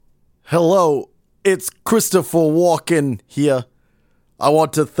Hello, it's Christopher Walken here. I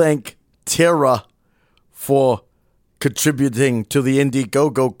want to thank Tara for contributing to the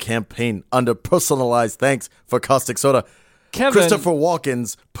Indiegogo campaign under personalized thanks for Caustic Soda. Kevin, Christopher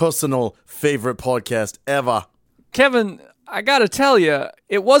Walken's personal favorite podcast ever. Kevin, I gotta tell you,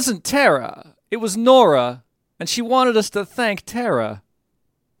 it wasn't Tara. It was Nora, and she wanted us to thank Tara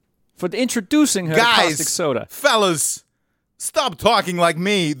for introducing her to Caustic Soda. Fellas, stop talking like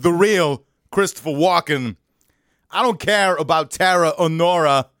me, the real Christopher Walken. I don't care about Tara or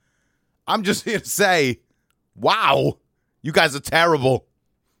Nora. I'm just here to say, wow, you guys are terrible.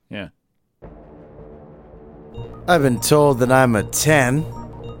 Yeah. I've been told that I'm a 10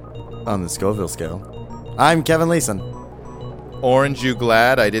 on the Scoville scale. I'm Kevin Leeson. Orange, you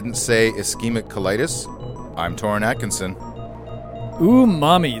glad I didn't say ischemic colitis? I'm Torrin Atkinson. Ooh,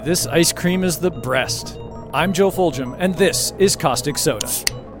 mommy, this ice cream is the breast. I'm Joe Foljam, and this is Caustic Soda.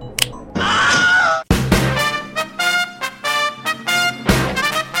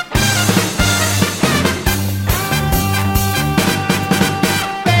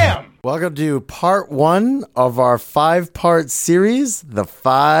 Welcome to part 1 of our 5-part series, The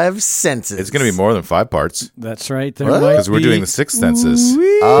Five Senses. It's going to be more than 5 parts. That's right. Because we're doing the 6th census.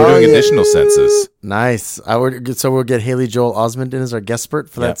 We're doing additional census. Nice. So we'll get Haley Joel Osment in as our guest expert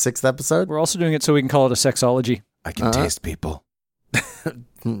for that 6th episode. We're also doing it so we can call it a sexology. I can taste people.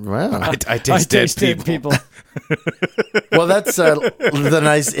 Wow. I taste dead people. Well, that's the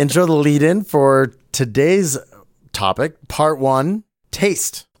nice intro, the lead-in for today's topic, part 1,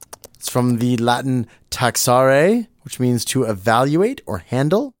 taste. It's from the Latin taxare, which means to evaluate or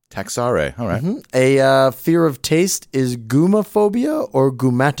handle. Taxare, all right. A fear of taste is gumophobia or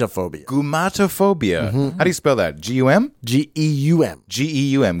gumatophobia. Gumatophobia. How do you spell that? G-U-M? G-E-U-M.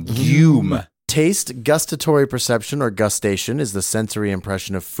 G-E-U-M. Gume. Taste, gustatory perception or gustation, is the sensory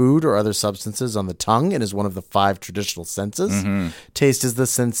impression of food or other substances on the tongue and is one of the 5 traditional senses. Taste is the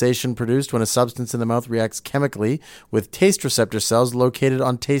sensation produced when a substance in the mouth reacts chemically with taste receptor cells located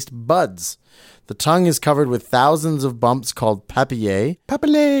on taste buds. The tongue is covered with thousands of bumps called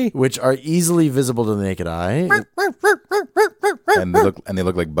papillae, which are easily visible to the naked eye. And they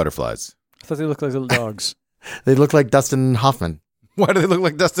look like butterflies. I thought they looked like little dogs. They look like Dustin Hoffman. Why do they look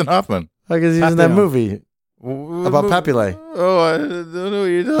like Dustin Hoffman? Because he's in that movie about papillae. Oh, I don't know what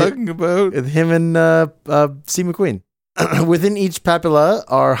you're talking about. Him and C. McQueen. Within each papilla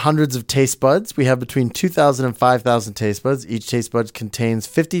are hundreds of taste buds. We have between 2,000 and 5,000 taste buds. Each taste bud contains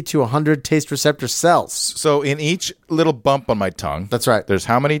 50 to 100 taste receptor cells. So in each little bump on my tongue, That's right. there's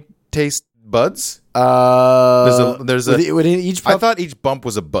how many taste buds? There's within each I thought each bump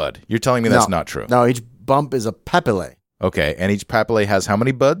was a bud. You're telling me that's not true. No, each bump is a papillae. Okay, and each papillae has how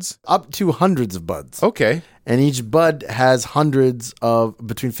many buds? Up to hundreds of buds. Okay. And each bud has hundreds of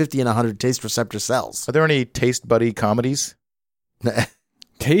between 50 and 100 taste receptor cells. Are there any taste buddy comedies?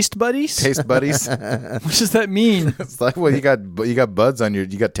 Taste buddies? Taste buddies? What does that mean? It's like, well, you got buds on you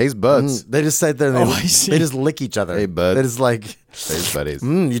got taste buds. They just sit there and I see. they just lick each other. Hey, bud. They just like, Taste buddies.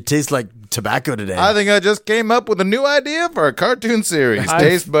 you taste like tobacco today. I think I just came up with a new idea for a cartoon series.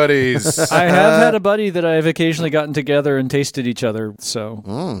 Taste buddies. I have had a buddy that I've occasionally gotten together and tasted each other, so.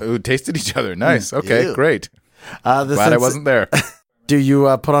 Ooh, tasted each other. Nice. Okay, Ew. great. Glad I wasn't there. Do you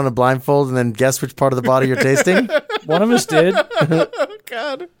put on a blindfold and then guess which part of the body you're tasting? One of us did. Oh,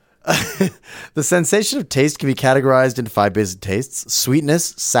 God. The sensation of taste can be categorized into 5 basic tastes: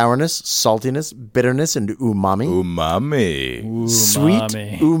 sweetness, sourness, saltiness, bitterness, and umami. Umami. Sweet,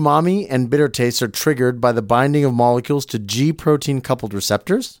 umami, and bitter tastes are triggered by the binding of molecules to G-protein coupled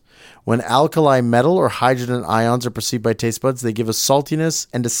receptors. When alkali metal or hydrogen ions are perceived by taste buds, they give a saltiness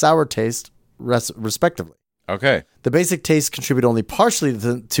and a sour taste, respectively. Okay. The basic tastes contribute only partially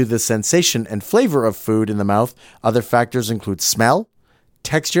to the sensation and flavor of food in the mouth. Other factors include smell,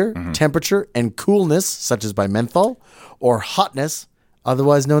 texture, temperature, and coolness, such as by menthol, or hotness,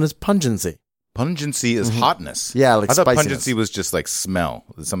 otherwise known as pungency. Pungency is hotness. Yeah, like I thought spiciness. pungency was just like smell.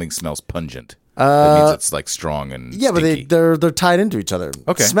 Something smells pungent. That means it's like strong and stinky. But they're tied into each other.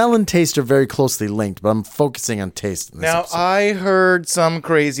 Okay. Smell and taste are very closely linked, but I'm focusing on taste in this Now, episode. I heard some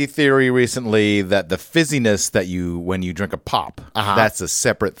crazy theory recently that the fizziness that when you drink a pop, that's a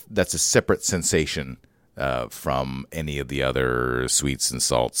separate sensation from any of the other sweets and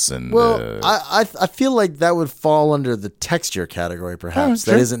salts and. Well, I feel like that would fall under the texture category, perhaps.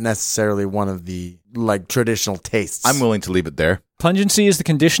 sure. That isn't necessarily one of the traditional tastes. I'm willing to leave it there. Pungency is the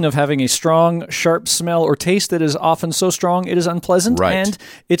condition of having a strong, sharp smell or taste that is often so strong it is unpleasant. Right. And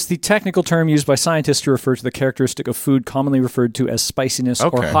it's the technical term used by scientists to refer to the characteristic of food commonly referred to as spiciness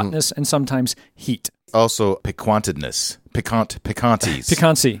or Okay. hotness and sometimes heat. Also, piquantedness. Piquantes.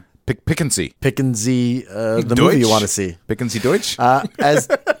 Piquancy. Pickensy. Pickensy, the Deutsch? movie you want to see. Pickensy Deutsch? As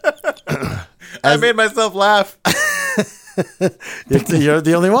I made myself laugh. you're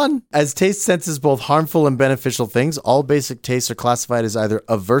the only one. As taste senses both harmful and beneficial things, all basic tastes are classified as either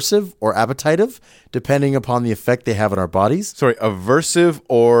aversive or appetitive, depending upon the effect they have on our bodies. Sorry, aversive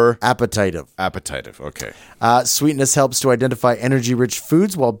or Appetitive. appetitive. Okay. Sweetness helps to identify energy-rich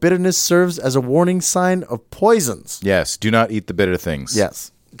foods, while bitterness serves as a warning sign of poisons. Yes, do not eat the bitter things.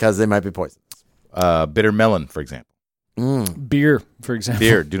 Yes, because they might be poisonous. Bitter melon, for example. Beer, for example.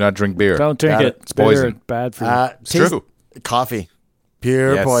 Beer. Do not drink beer. Don't drink Got it. it. It's bitter. Poison. It's bad for you. It's true. Coffee.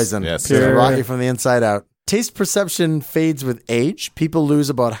 Pure Yes, poison. yes. It'll Pure. rot you from the inside out. Taste perception fades with age. People lose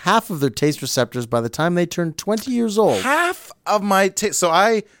about half of their taste receptors by the time they turn 20 years old. Half of my taste.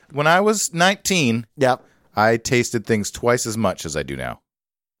 So when I was 19, Yep. I tasted things twice as much as I do now.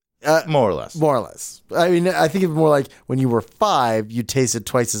 More or less. More or less. I mean, I think it's more like when you were 5, you tasted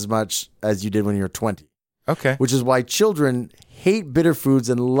twice as much as you did when you were 20, Okay. which is why children hate bitter foods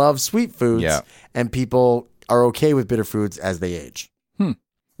and love sweet foods. Yeah. And people are okay with bitter foods as they age.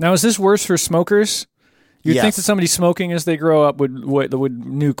 Now, is this worse for smokers? You'd Yes. think that somebody smoking as they grow up would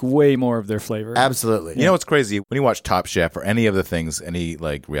nuke way more of their flavor. Absolutely. You know what's crazy? When you watch Top Chef or any of the things, any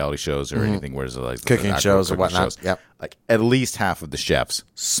like reality shows or anything where there's like Cooking actual shows or cooking whatnot. shows, Yep. like at least half of the chefs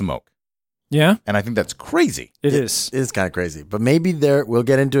smoke. Yeah, And I think that's crazy. it is. It is kind of crazy. But maybe we'll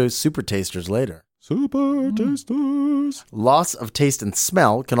get into super tasters later. Super tasters. Loss of taste and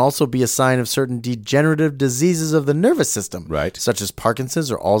smell can also be a sign of certain degenerative diseases of the nervous system, Right. such as Parkinson's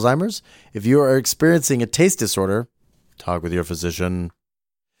or Alzheimer's. If you are experiencing a taste disorder, talk with your physician.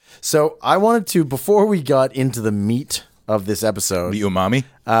 So I wanted to, before we got into the meat of this episode, The umami.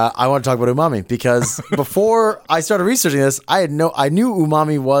 I want to talk about umami because before I started researching this, I knew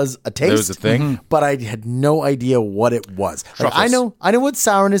umami was a taste. There was a thing. But I had no idea what it was. Like, I Truffles. know what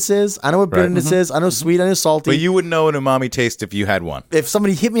sourness is. I know what bitterness is. I know sweet. I know salty. But you wouldn't know an umami taste if you had one. If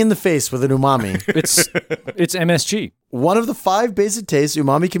somebody hit me in the face with an umami, It's MSG. one of the 5 basic tastes,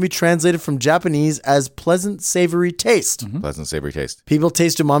 umami can be translated from Japanese as pleasant, savory taste. Pleasant, savory taste. People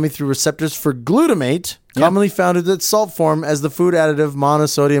taste umami through receptors for glutamate, commonly found in its salt form as the food additive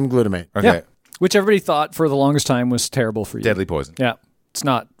monosodium glutamate. Okay. Yeah, which everybody thought for the longest time was terrible for you. Deadly poison. Yeah, it's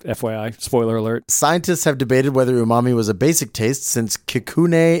not. FYI, spoiler alert. Scientists have debated whether umami was a basic taste since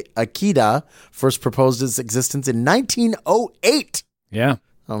Kikune Akita first proposed its existence in 1908. Yeah.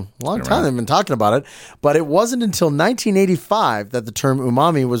 A long time they've been talking about it, but it wasn't until 1985 that the term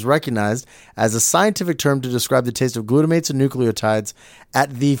umami was recognized as a scientific term to describe the taste of glutamates and nucleotides at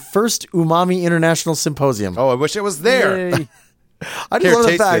the first Umami International Symposium. Oh, I wish it was there. Yay. I just Here, love the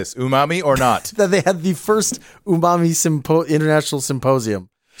taste fact this. Umami or not. that they had the first Umami International Symposium.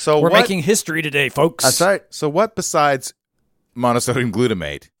 So We're what, making history today, folks. That's right. So what besides monosodium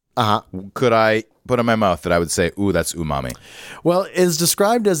glutamate Uh-huh. could I put in my mouth that I would say, ooh, that's umami? Well, it is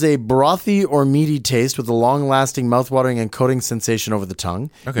described as a brothy or meaty taste with a long-lasting, mouthwatering, and coating sensation over the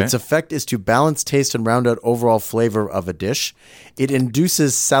tongue. Okay. Its effect is to balance taste and round out overall flavor of a dish. It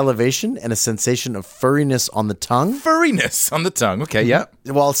induces salivation and a sensation of furriness on the tongue, Furriness on the tongue. Okay, yeah.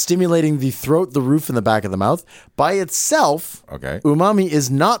 while stimulating the throat, the roof, and the back of the mouth. By itself, Okay. umami is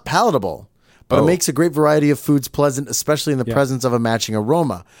not palatable, but it Oh. makes a great variety of foods pleasant, especially in the presence of a matching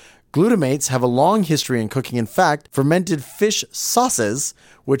aroma. Glutamates have a long history in cooking. In fact, fermented fish sauces,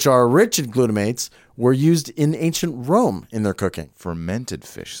 which are rich in glutamates, were used in ancient Rome in their cooking. Fermented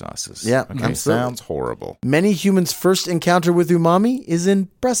fish sauces. Yeah, Okay, absolutely. sounds horrible. Many humans' first encounter with umami is in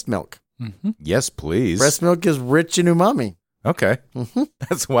breast milk. Yes, please. Breast milk is rich in umami. Okay.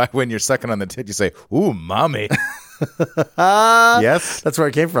 That's why when you're sucking on the tit, you say, ooh, mommy. Yes. That's where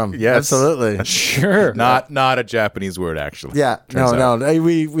it came from. Yes. Absolutely. Sure. Not a Japanese word, actually. Yeah, Turns out. no.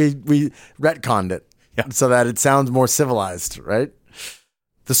 We retconned it so that it sounds more civilized, right?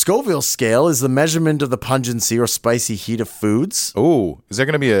 The Scoville scale is the measurement of the pungency or spicy heat of foods. Ooh, is there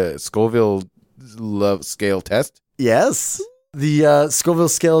going to be a Scoville love scale test? Yes. The Scoville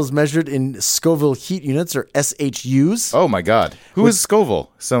scale is measured in Scoville heat units or SHUs. Oh, my God. Who is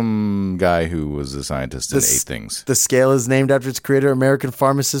Scoville? Some guy who was a scientist and ate This- things. The scale is named after its creator, American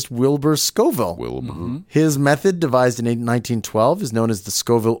pharmacist Wilbur Scoville. Wilbur. His method, devised in 1912, is known as the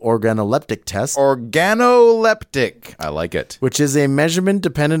Scoville organoleptic test, Organoleptic. I like it. which is a measurement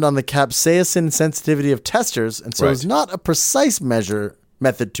dependent on the capsaicin sensitivity of testers, and so Right. is not a precise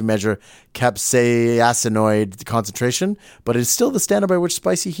method to measure capsaicinoid concentration, but it is still the standard by which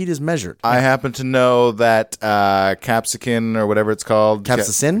spicy heat is measured. I happen to know that capsicum or whatever it's called,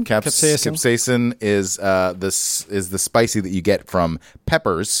 Capsaicin? Capsaicin. capsaicin is the spicy that you get from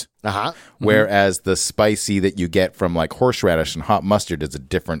peppers. Uh-huh. Whereas the spicy that you get from like horseradish and hot mustard is a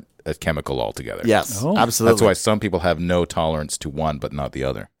different chemical altogether. Yes, Oh. absolutely. That's why some people have no tolerance to one but not the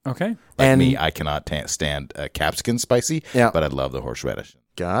other. Okay. Like And- me, I cannot stand capsicum spicy, Yeah. but I love the horseradish.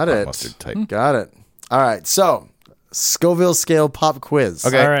 Got Hot it. mustard type. Got it. All right. So, Scoville scale pop quiz.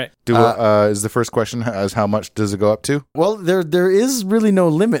 Okay. All right. Is the first question as how much does it go up to? Well, there is really no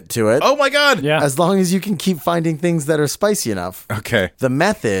limit to it. Oh my God. Yeah. As long as you can keep finding things that are spicy enough. Okay. The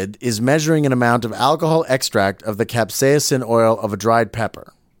method is measuring an amount of alcohol extract of the capsaicin oil of a dried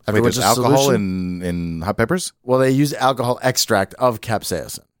pepper. After Wait, which there's a alcohol solution- in hot peppers? Well, they use alcohol extract of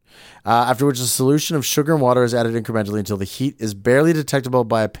capsaicin. After which a solution of sugar and water is added incrementally until the heat is barely detectable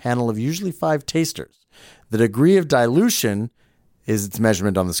by a panel of usually 5 tasters. The degree of dilution is its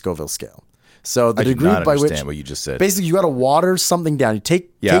measurement on the Scoville scale. So the I do degree not by which understand what you just said. basically you got to water something down. You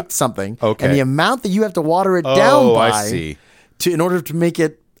take something, Okay. and the amount that you have to water it down by I see. in order to make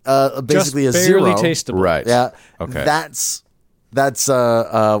it basically Just a barely zero. tasteable. Right. Yeah. Okay. That's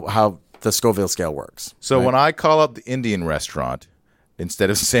how the Scoville scale works. So when I call up the Indian restaurant, instead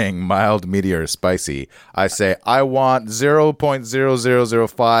of saying mild, medium, or spicy, I say, I want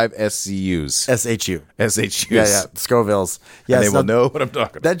 0.0005 SCUs. SHU. SHUs. Yeah. Scovilles. Yeah. And they will know what I'm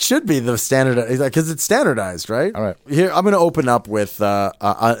talking about. That should be the standard because it's standardized, right? All right. Here, I'm going to open up with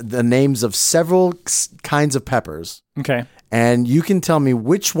the names of several kinds of peppers, Okay. and you can tell me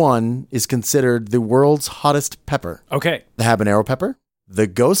which one is considered the world's hottest pepper. Okay. The habanero pepper, the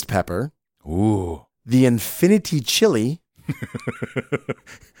ghost pepper, Ooh. the infinity chili.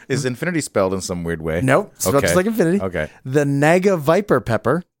 Is infinity spelled in some weird way? Nope, spelled just like infinity. Okay. The Naga viper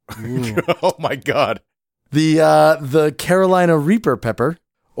pepper, Oh my God. the Carolina reaper pepper,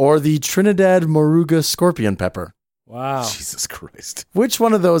 or the Trinidad moruga scorpion pepper. Wow. Jesus Christ. Which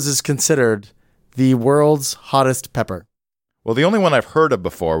one of those is considered the world's hottest pepper? Well, the only one I've heard of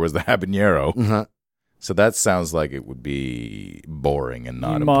before was the habanero. Uh-huh. So that sounds like it would be boring and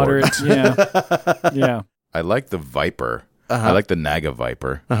not Moderate. important. Yeah. Yeah. I like the viper. Uh-huh. I like the Naga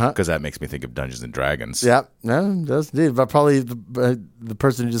viper Uh-huh. because that makes me think of Dungeons and Dragons. Yeah, no, it does indeed. But probably the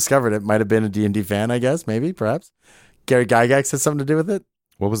person who discovered it might have been a D&D fan, I guess, maybe, perhaps. Gary Gygax has something to do with it.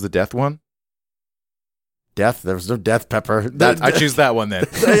 What was the death one? Death. There was no death pepper. I choose that one then.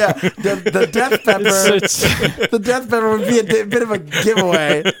 Yeah, the death pepper. The death pepper would be a bit of a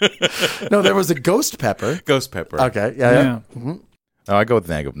giveaway. No, there was a ghost pepper. Ghost pepper. Okay, yeah. Oh, I go with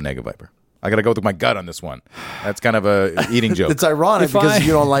Naga viper. I got to go with my gut on this one. That's kind of a eating joke. It's ironic If because I-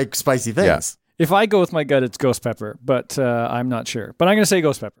 you don't like spicy things. Yeah. If I go with my gut, it's ghost pepper, but I'm not sure. But I'm going to say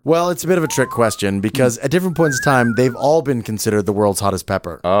ghost pepper. Well, it's a bit of a trick question because at different points in time, they've all been considered the world's hottest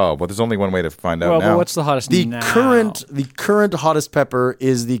pepper. Oh, well, there's only one way to find out Well, now. but what's the hottest The now? current hottest pepper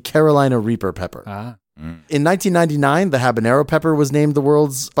is the Carolina Reaper pepper. Ah. In 1999, the habanero pepper was named the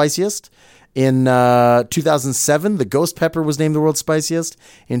world's spiciest. In 2007, the ghost pepper was named the world's spiciest.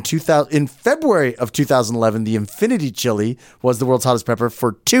 In February of 2011, the infinity chili was the world's hottest pepper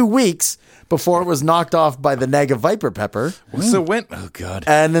for 2 weeks before it was knocked off by the Naga viper pepper. So when? Oh God.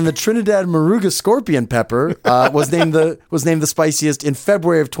 And then the Trinidad moruga scorpion pepper was named the spiciest in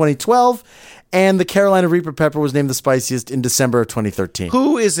February of 2012. And the Carolina Reaper pepper was named the spiciest in December of 2013.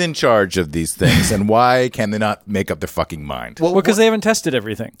 Who is in charge of these things, and why can they not make up their fucking mind? Well, because they haven't tested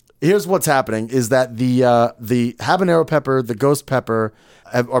everything. Here's what's happening is that the habanero pepper, the ghost pepper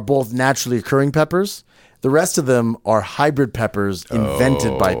are both naturally occurring peppers. The rest of them are hybrid peppers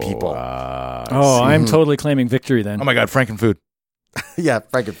invented by people. I'm totally claiming victory then. Oh my God, Frankenfood. Yeah,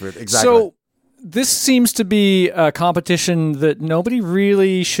 Frankenfood, exactly. So this seems to be a competition that nobody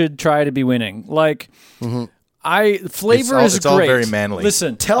really should try to be winning. Like, flavor is it's great. all very manly.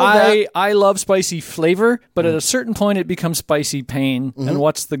 Listen, Tell I love spicy flavor, but at a certain point it becomes spicy pain. And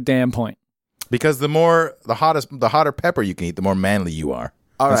what's the damn point? Because the hotter pepper you can eat, the more manly you are.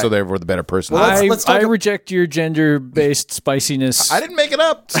 All And right. so therefore, the better person. Well, you are. let's talk I reject your gender-based spiciness I didn't make it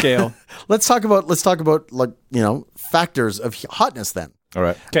up. scale. let's talk about factors of hotness then. All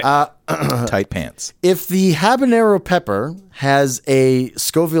right. Okay. Tight pants. If the habanero pepper has a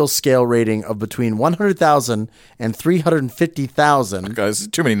Scoville scale rating of between 100,000 and 350,000, Guys, this is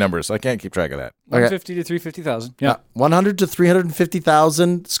too many numbers. I can't keep track of that. 150 to 350,000. Yeah. 100 to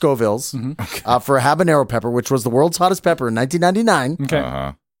 350,000 Scovilles for a habanero pepper, which was the world's hottest pepper in 1999. Okay.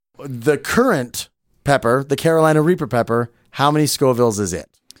 Uh-huh. The current pepper, the Carolina Reaper pepper, how many Scovilles is it?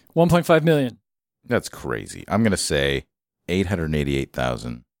 1.5 million. That's crazy. I'm going to say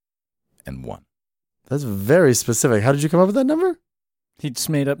 888,001. That's very specific. How did you come up with that number? He just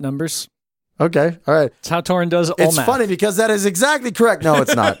made up numbers. Okay. All right. That's how Torin does all It's math. funny because that is exactly correct. No,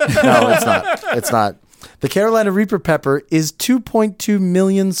 it's not. No, it's not. It's not. The Carolina Reaper pepper is 2.2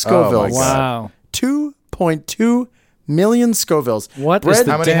 million Scovilles. Wow. 2.2 million Scovilles. What is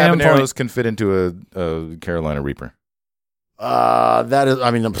the How many damn habaneros point? can fit into a Carolina Reaper? That is,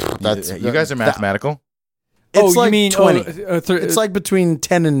 I mean, that's You guys are mathematical? It's you like mean 20. it's It's like between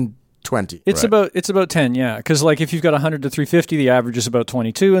 10 and 20. It's about 10, yeah. Because like if you've got 100 to 350, the average is about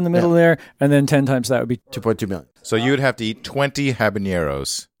 22 in the middle there, and then 10 times that would be 2.2 million. So you would have to eat 20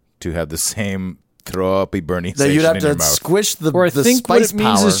 habaneros to have the same throw-uppy burning Then sensation you'd have in your to mouth. squish the Or I the think what spice it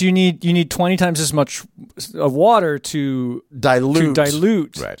means power, is you need 20 times as much of water to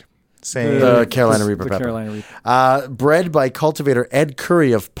dilute, Right. Same. the Carolina Reaper the pepper. Carolina Reaper. Bred by cultivator Ed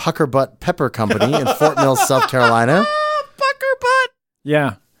Curry of Puckerbutt Pepper Company in Fort Mill, South Carolina.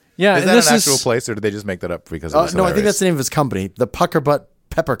 Yeah. Yeah. Is and that this an is, actual place, or did they just make that up because it was No, I think hilarious? that's the name of his company, the Puckerbutt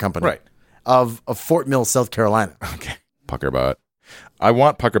Pepper Company. Right. Of Fort Mill, South Carolina. Okay. Puckerbutt. I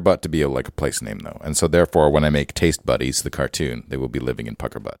want Puckerbutt to be like a place name, though. And so, therefore, when I make Taste Buddies, the cartoon, they will be living in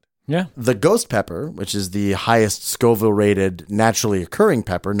Puckerbutt. Yeah. The ghost pepper, which is the highest Scoville rated naturally occurring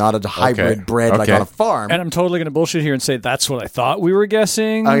pepper, not a hybrid bred like on a farm. And I'm totally going to bullshit here and say that's what I thought we were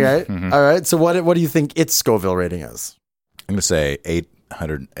guessing. Okay. All right. So what do you think its Scoville rating is? I'm going to say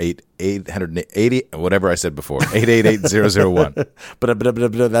 880, whatever I said before, 888001.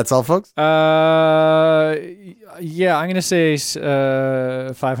 But that's all, folks? Yeah, I'm going to say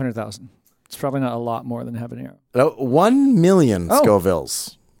 500,000. It's probably not a lot more than habanero. 1 million Oh.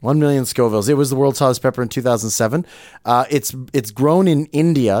 Scovilles. 1 million Scovilles. It was the world's hottest pepper in 2007. It's grown in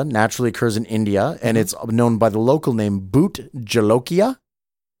India, naturally occurs in India, and it's known by the local name Boot Jolokia.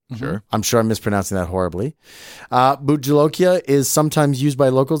 Sure. I'm sure I'm mispronouncing that horribly. Boot Jolokia is sometimes used by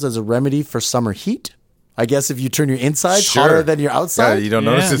locals as a remedy for summer heat. I guess if you turn your insides Sure. hotter than your outside, Yeah, you don't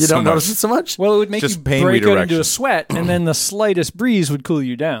notice it you so don't much. notice it so much. Well, it would make Just you pain break out into redirection. a sweat, and then the slightest breeze would cool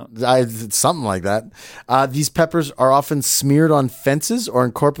you down. Something like that. These peppers are often smeared on fences or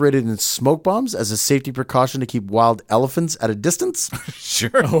incorporated in smoke bombs as a safety precaution to keep wild elephants at a distance. Sure.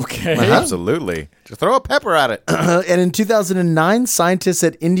 Okay. Absolutely. Just throw a pepper at it. And in 2009, scientists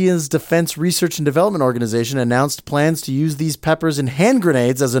at India's Defense Research and Development Organization announced plans to use these peppers in hand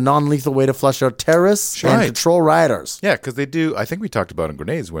grenades as a non-lethal way to flush out terrorists and Right. control rioters. Yeah, because they do. I think we talked about in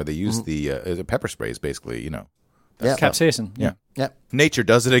grenades where they use the pepper sprays, basically, Yeah. Capsaicin. Yeah. Yeah. Nature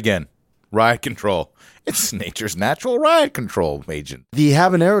does it again. Riot control. It's nature's natural riot control agent. The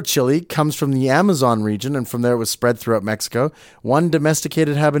habanero chili comes from the Amazon region, and from there it was spread throughout Mexico. One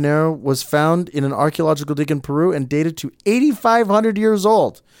domesticated habanero was found in an archaeological dig in Peru and dated to 8,500 years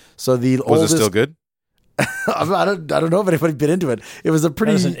old. So the Was oldest. it still good? I don't know if anybody bit into it. It was a That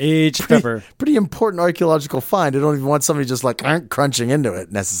is an aged pepper. pretty important archaeological find. I don't even want somebody just like crunching into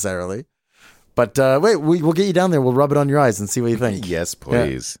it necessarily. But wait, we'll get you down there. We'll rub it on your eyes and see what you think. Yes,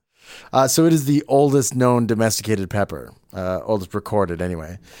 please. So it is the oldest known domesticated pepper, oldest recorded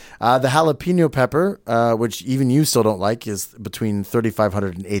anyway. The jalapeno pepper, which even you still don't like, is between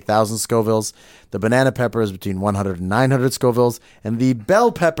 3,500 and 8,000 Scovilles. The banana pepper is between 100 and 900 Scovilles. And the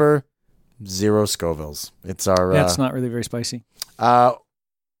bell pepper, 0 Scovilles. It's our... That's not really very spicy. uh,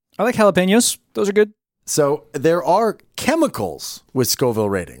 I like jalapenos. Those are good. so there are chemicals with Scoville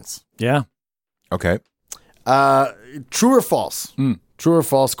ratings. Yeah. Okay. True or false? True or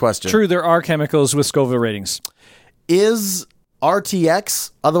false question. True, there are chemicals with Scoville ratings. Is RTX,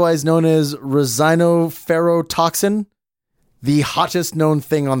 otherwise known as resinoferrotoxin, the hottest known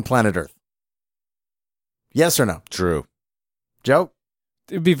thing on planet Earth? Yes or no? True. Joe?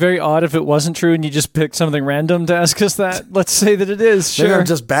 It'd be very odd if it wasn't true and you just picked something random to ask us that. Let's say that it is. Maybe Sure. I'm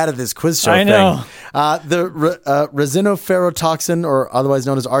just bad at this quiz show I know. thing. The resinoferrotoxin, or otherwise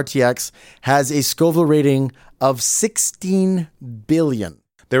known as RTX, has a Scoville rating of 16 billion.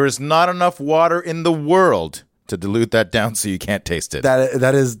 There is not enough water in the world to dilute that down so you can't taste it.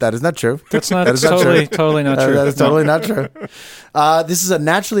 That is not true. That's not That is not totally, true. totally not true. That is totally not true. This is a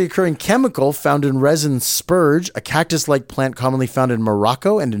naturally occurring chemical found in resin spurge, a cactus-like plant commonly found in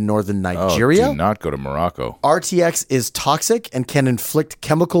Morocco and in northern Nigeria. Do not go to Morocco. RTX is toxic and can inflict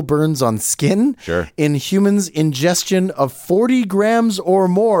chemical burns on skin. Sure. In humans, ingestion of 40 grams or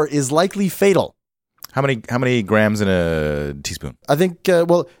more is likely fatal. How many grams in a teaspoon? I think,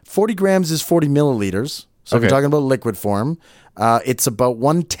 40 grams is 40 milliliters. So if Okay. you're talking about liquid form, it's about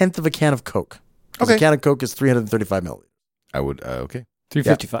 1/10 of a can of Coke. 'Cause Okay. a can of Coke is 335 milliliters. I would. Okay.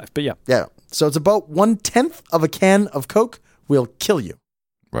 355, but yeah. Yeah. So it's about 1/10 of a can of Coke will kill you.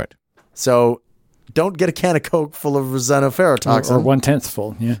 Right. So don't get a can of Coke full of resinoferrotoxin. Or 1/10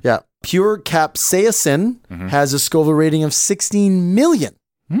 full, yeah. Yeah. Pure capsaicin has a Scoville rating of 16 million.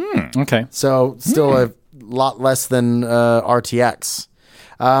 Okay. So still a lot less than RTX.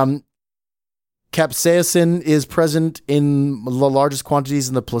 Capsaicin is present in the largest quantities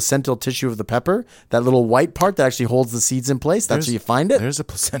in the placental tissue of the pepper. That little white part that actually holds the seeds in place. That's where you find it. There's a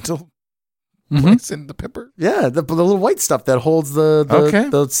placental place in the pepper? Yeah, the little white stuff that holds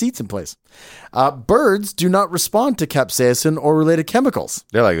the seeds in place. Birds do not respond to capsaicin or related chemicals.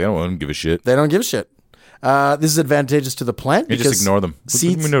 They're like, they don't give a shit. They don't give a shit. This is advantageous to the plant. You just ignore them.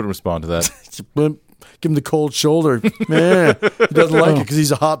 Seeds, we know to respond to that. Give him the cold shoulder. Man, he doesn't like it because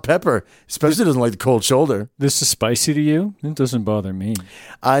he's a hot pepper. Especially doesn't like the cold shoulder. This is spicy to you? It doesn't bother me.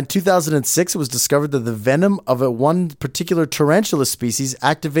 In 2006, it was discovered that the venom of one particular tarantula species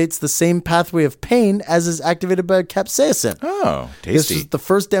activates the same pathway of pain as is activated by capsaicin. Oh, tasty. This was the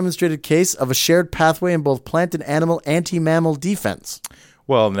first demonstrated case of a shared pathway in both plant and animal anti-mammal defense.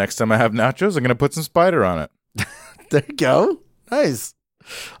 Well, next time I have nachos, I'm going to put some spider on it. There you go. Nice.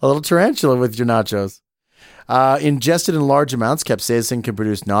 A little tarantula with your nachos. Ingested in large amounts, capsaicin can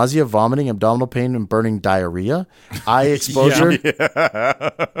produce nausea, vomiting, abdominal pain, and burning diarrhea. Eye exposure.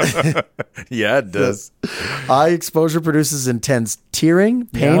 Yeah, it does. Eye exposure produces intense tearing,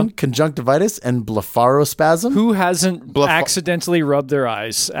 pain, conjunctivitis, and blepharospasm. Who hasn't accidentally rubbed their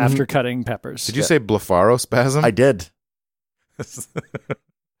eyes after cutting peppers? Did you say blepharospasm? I did.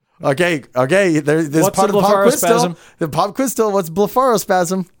 Okay. There's what's part of the pop quiz still. Blepharospasm? The pop quiz still. What's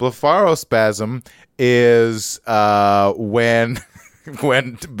blepharospasm? Blepharospasm is when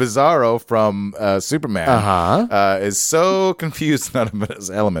Bizarro from Superman is so confused out of his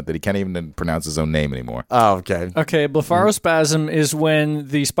element that he can't even pronounce his own name anymore. Oh, okay. Okay, blepharospasm is when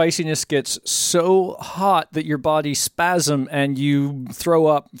the spiciness gets so hot that your body spasm and you throw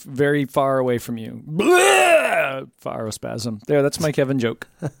up very far away from you. Blepharospasm. There, that's my Kevin joke.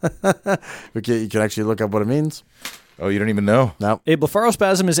 Okay, you can actually look up what it means. Oh, you don't even know? No. A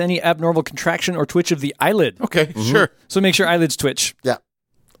blepharospasm is any abnormal contraction or twitch of the eyelid. Okay, sure. So it makes your eyelids twitch. Yeah.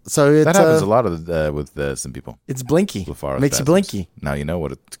 So it's, that happens a lot with some people. It's blinky. Blepharospasms. Makes you blinky. Now you know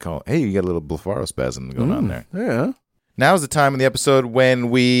what it's called. Hey, you got a little blepharospasm going on there. Yeah. Now is the time in the episode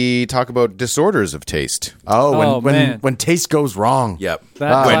when we talk about disorders of taste. When taste goes wrong. Yep.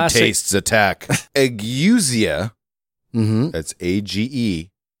 That when classic. tastes attack. Agusia. That's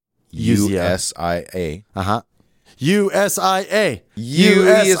A-G-E. U-S-I-A. USIA.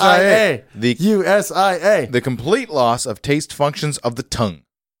 USIA. USIA. The complete loss of taste functions of the tongue.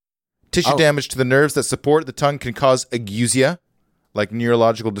 Tissue damage to the nerves that support the tongue can cause agusia, like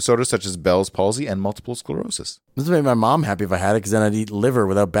neurological disorders such as Bell's palsy and multiple sclerosis. This would make my mom happy if I had it, because then I'd eat liver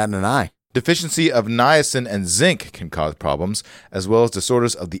without batting an eye. Deficiency of niacin and zinc can cause problems, as well as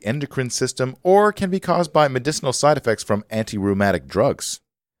disorders of the endocrine system, or can be caused by medicinal side effects from anti-rheumatic drugs.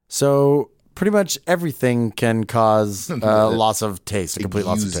 So pretty much everything can cause loss of taste, a complete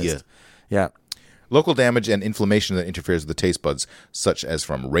loss of taste. Yeah. Local damage and inflammation that interferes with the taste buds, such as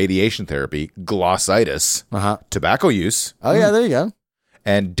from radiation therapy, glossitis, tobacco use. Oh, yeah, there you go.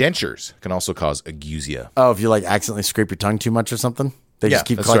 And dentures can also cause agusia. Oh, if you like accidentally scrape your tongue too much or something? They just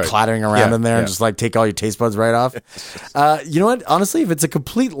keep right. clattering around in there and just like take all your taste buds right off. You know what? Honestly, if it's a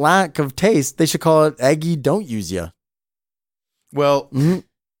complete lack of taste, they should call it Aggie Don't Use Ya. Well,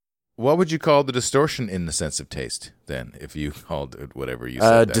 what would you call the distortion in the sense of taste then, if you called it whatever you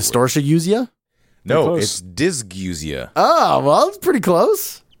said? Distortion use ya? No, it's dysgeusia. Oh, well, it's pretty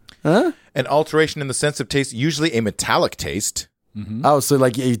close. Huh? An alteration in the sense of taste, usually a metallic taste. Oh, so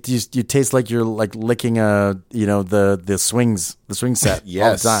like you taste like you're like licking the swing set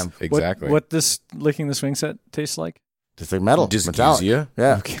Yes, all the time. Exactly. What this licking the swing set tastes like? Just like metal. Dysgeusia.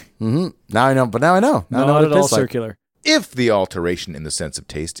 Yeah. Okay. Now I know, but now I know. Now I know Not what at it all tastes like. circular. If the alteration in the sense of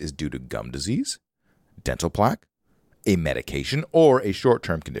taste is due to gum disease, dental plaque, a medication, or a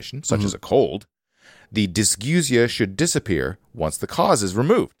short-term condition, such as a cold, the dysgeusia should disappear once the cause is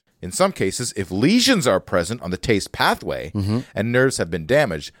removed. In some cases, if lesions are present on the taste pathway and nerves have been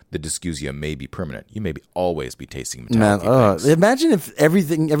damaged, the dysgeusia may be permanent. You may always be tasting metallic things. Imagine if every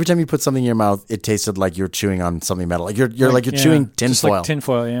time you put something in your mouth, it tasted like you're chewing on something metal. Like you're chewing tinfoil. Like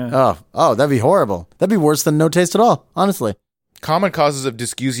tinfoil, yeah. Oh, that'd be horrible. That'd be worse than no taste at all, honestly. Common causes of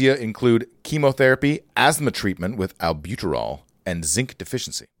dysgeusia include chemotherapy, asthma treatment with albuterol, and zinc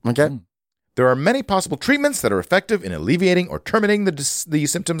deficiency. Okay. There are many possible treatments that are effective in alleviating or terminating the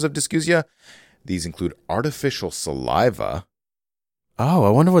symptoms of dysgeusia. These include artificial saliva. Oh, I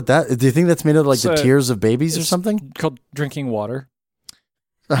wonder what that... Do you think that's made of like the tears of babies or something? Called drinking water.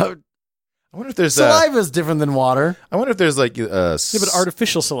 I wonder if there's... Saliva is different than water. I wonder if there's like... but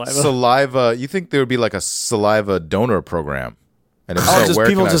artificial saliva. Saliva... You think there would be like a saliva donor program? And if so, just where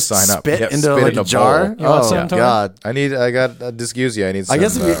people can just I sign up? spit Yeah, into spit like in a jar. bowl. You want Oh some, Tony? God! I got a dysgeusia. I need some I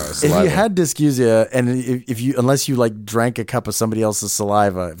guess if saliva. you had dysgeusia and if you unless you like drank a cup of somebody else's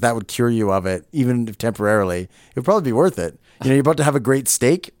saliva, if that would cure you of it, even if temporarily, it would probably be worth it. You know, you're about to have a great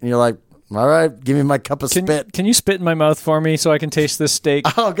steak, and you're like, all right, give me my cup of spit. Can you spit in my mouth for me so I can taste this steak?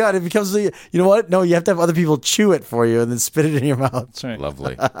 Oh God! It becomes you know what? No, you have to have other people chew it for you and then spit it in your mouth. That's right.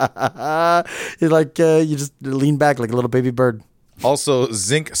 Lovely. It's like you just lean back like a little baby bird. Also,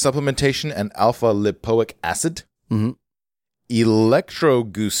 zinc supplementation and alpha lipoic acid. Mhm.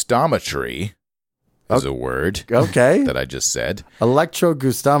 Electrogustometry is a word Okay. that I just said.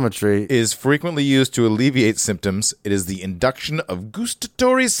 Electrogustometry. Is frequently used to alleviate symptoms. It is the induction of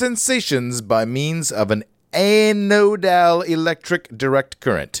gustatory sensations by means of an anodal electric direct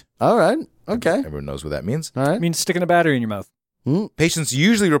current. All right. Okay. Everyone knows what that means. All right. It means sticking a battery in your mouth. Patients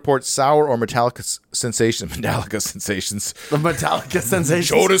usually report sour or metallic sensations. The Metallica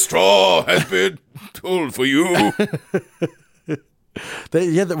sensation. Short straw has been told for you.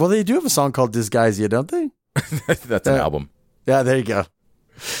 They do have a song called Disguise You, don't they? That's an album. Yeah, there you go.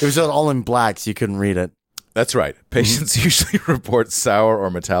 It was just all in black, so you couldn't read it. That's right. Patients usually report sour or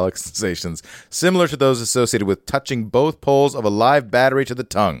metallic sensations, similar to those associated with touching both poles of a live battery to the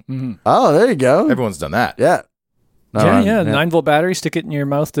tongue. Oh, there you go. Everyone's done that. Yeah. No, Yeah. 9-volt battery. Stick it in your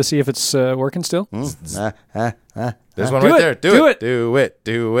mouth to see if it's working still. There's one Do right it. there. Do it. Do it.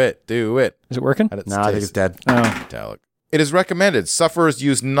 Do it. Do it. Is it working? How did it No, I think it's dead. Oh. metallic. It is recommended sufferers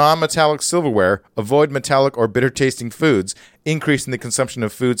use non-metallic silverware, avoid metallic or bitter-tasting foods, increasing the consumption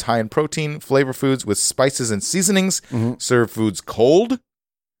of foods high in protein, flavor foods with spices and seasonings, serve foods cold,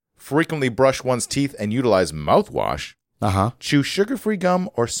 frequently brush one's teeth and utilize mouthwash, chew sugar-free gum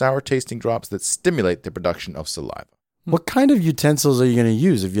or sour-tasting drops that stimulate the production of saliva. What kind of utensils are you going to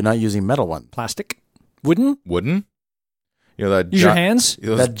use if you're not using metal one? Plastic? Wooden? Wooden? You know that Use your hands?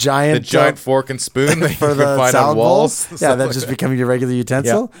 That giant, the giant fork and spoon that for you the can find salad on walls. bowl? Yeah, that just becoming your regular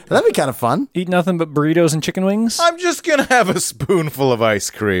utensil. That'd be kind of fun. Eat nothing but burritos and chicken wings? I'm just gonna have a spoonful of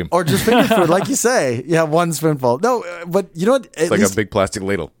ice cream. Or just finger food, like you say. Yeah, one spoonful. No, but you know what? At It's like least a big plastic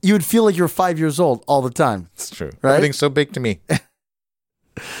ladle. you would feel like you're 5 years old all the time. It's true. Right? Everything's so big to me.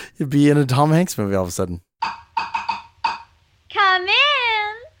 You'd be in a Tom Hanks movie all of a sudden. Come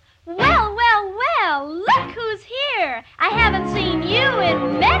in. Well, well, well, look who's here. I haven't seen you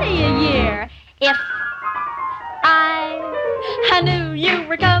in many a year. If I knew you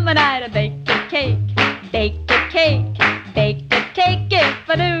were coming, I'd have baked a cake, baked a cake, baked a cake. If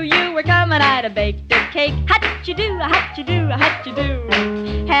I knew you were coming, I'd have baked a cake. How'd you do, how'd you do, how'd you do?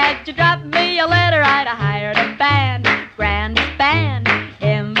 Had you dropped me a letter, I'd have hired a band, grandest band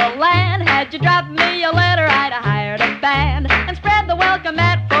in the land. Had you dropped me a letter, I'd have hired a band and spread the welcome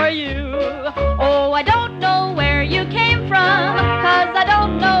mat for you. Oh, I don't know where you came from, 'cause I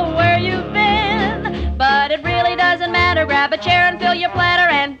don't know where you've been. But it really doesn't matter. Grab a chair and fill your platter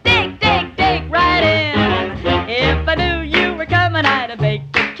and dig, dig, dig right in. If I knew you were coming, I'd have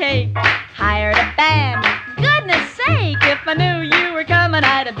baked a cake, hired a band. Goodness sake, if I knew you were coming,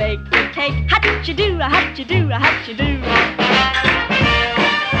 I'd have baked a cake. How'd you do, how'd you do, how'd you do?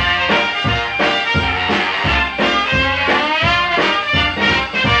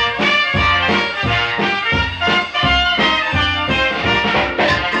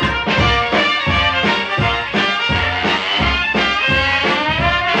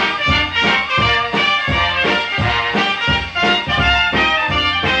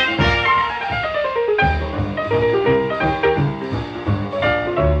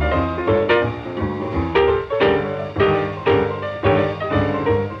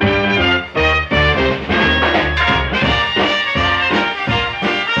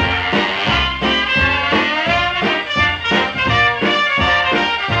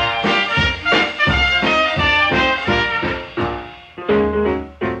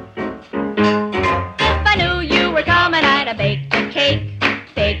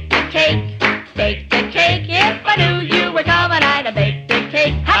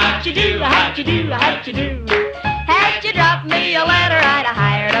 How'd you do, how'd you do? Had you dropped me a letter, I'd have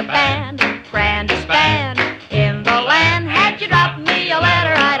hired a band, grandest band in the land. Had you dropped me a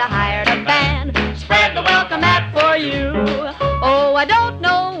letter, I'd have hired a band, spread the welcome mat for you. Oh, I don't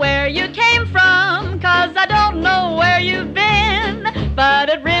know where you came from, 'cause I don't know where you've been. But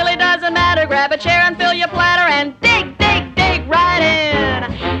it really doesn't matter. Grab a chair and fill your platter and dig, dig, dig right in.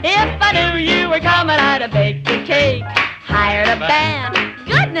 If I knew you were coming, I'd have baked a cake, hired a band.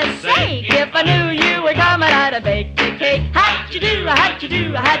 Goodness sake, if I knew you were coming, I'd have baked a cake. How'd you do, how'd you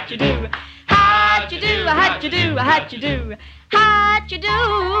do, how'd you do? How'd you do, how'd you do, how'd you do? How'd you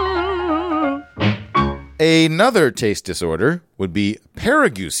do? Another taste disorder would be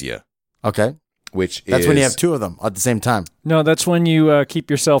parageusia, Okay. which That's is when you have two of them at the same time. No, that's when you keep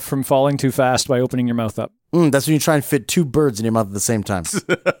yourself from falling too fast by opening your mouth up. That's when you try and fit two birds in your mouth at the same time.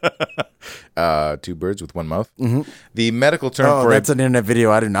 two birds with one mouth. Mm-hmm. The medical term Oh, for that's an internet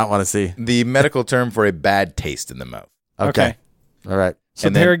video I do not want to see. the medical term for a bad taste in the mouth. Okay. All right. So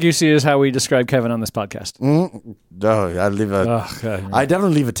And then- parageusia is how we describe Kevin on this podcast. Oh, I leave a. Oh, God. I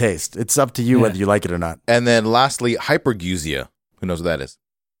definitely leave a taste. It's up to you whether you like it or not. And then lastly, hypergeusia. Who knows what that is?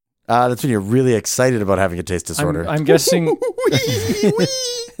 That's when you're really excited about having a taste disorder. I'm guessing.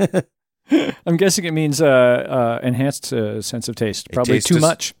 I'm guessing it means enhanced sense of taste. Probably too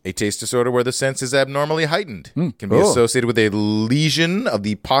much. A taste disorder where the sense is abnormally heightened. Can be Oh. associated with a lesion of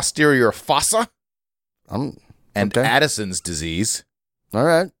the posterior fossa and okay. Addison's disease, All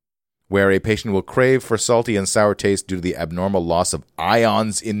right. where a patient will crave for salty and sour taste due to the abnormal loss of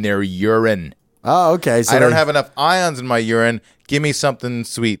ions in their urine. Oh, okay. So I don't have enough ions in my urine. Give me something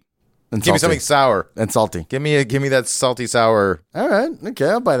sweet. and Give me salty. something sour. And salty. Give me that salty sour. All right. Okay,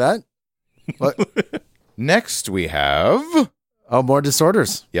 I'll buy that. What? Next we have Oh, more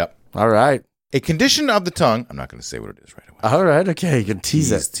disorders. yep. All right. A condition of the tongue. I'm not going to say what it is right away. All right. Okay, you can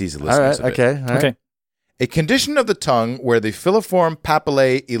tease it. Tease the All right. listeners a bit. Okay. All right. Okay. A condition of the tongue where the filiform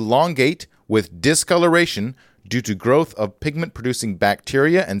papillae elongate with discoloration due to growth of pigment-producing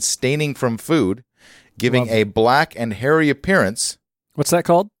bacteria and staining from food, giving a black and hairy appearance. What's that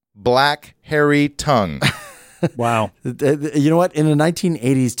called? Black, hairy tongue. Wow. You know what? In a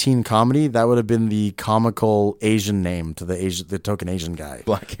 1980s teen comedy, that would have been the comical Asian name to the token Asian guy.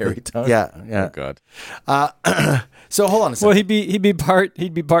 Black, hairy tongue? Yeah, Oh, yeah. God. So hold on a second. Well, he'd be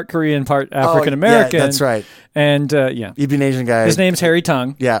part Korean, part African American. Yeah, that's right. And yeah, He'd be an Asian guy. his name's Harry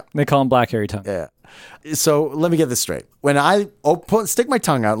Tongue. Yeah. They call him Black Harry Tongue. Yeah. So let me get this straight. When I stick my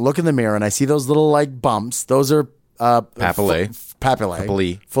tongue out, look in the mirror, and I see those little like bumps, those are Papillae.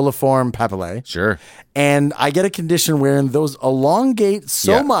 Papillae. Full-form papillae. Sure. And I get a condition wherein those elongate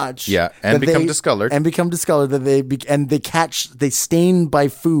so Yeah. much, Yeah, and that become discolored. and become discolored that they stain by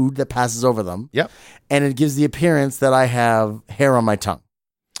food that passes over them. Yep. And it gives the appearance that I have hair on my tongue.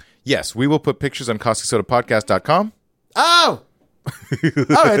 Yes, we will put pictures on causticsodapodcast.com. Oh,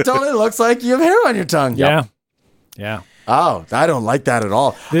 it totally looks like you have hair on your tongue. Yeah. Yeah. Oh, I don't like that at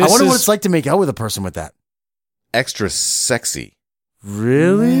all. I This wonder what is- it's like to make out with a person with that. Extra sexy.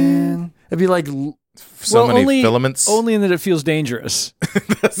 Really? It'd be like So many only, filaments. Only in that it feels dangerous.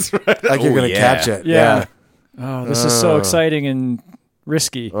 That's right. you're Oh, gonna yeah. catch it. Yeah. Oh, this is so exciting and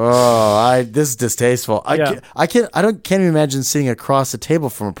risky. Oh, this is distasteful. Yeah. I can't even imagine sitting across a table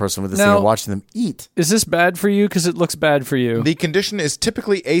from a person with this thing Now- and watching them eat. Is this bad for you? Because it looks bad for you. The condition is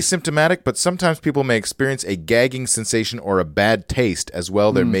typically asymptomatic, but sometimes people may experience a gagging sensation or a bad taste as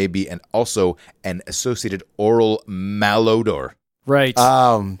well. There may be also an associated oral malodor. Right.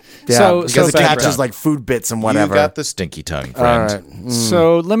 Yeah, So- because so it background. catches like food bits and whatever. You got the stinky tongue, All friend. right.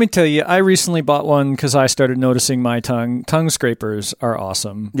 So let me tell you, I recently bought one because I started noticing my tongue. Tongue scrapers are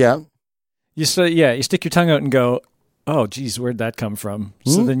awesome. Yeah. You stick your tongue out and go, oh, geez, where'd that come from?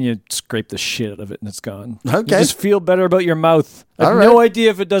 So then you scrape the shit out of it and it's gone. Okay. You just feel better about your mouth. I have All no right.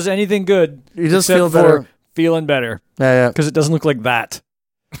 idea if it does anything good. You just except feel for better. feeling better Yeah. because it doesn't look like that.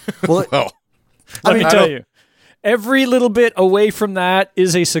 Well, Well, Let me I tell don't- you. Every little bit away from that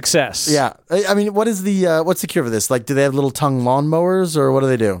is a success. yeah. I mean, what's the cure for this? Like, do they have little tongue lawnmowers or what do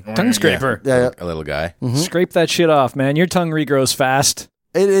they do? Tongue scraper. Yeah. a little guy. Scrape that shit off, man. Your tongue regrows fast.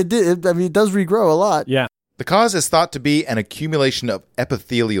 It does regrow a lot. Yeah. The cause is thought to be an accumulation of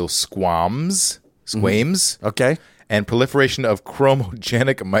epithelial squames, Okay. and proliferation of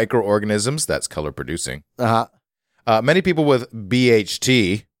chromogenic microorganisms. That's color producing. Uh-huh. Many people with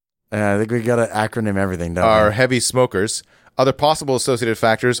BHT I think we got to acronym everything, don't are we? heavy smokers. Other possible associated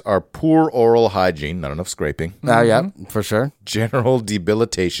factors are poor oral hygiene, not enough scraping, Yeah, for sure. general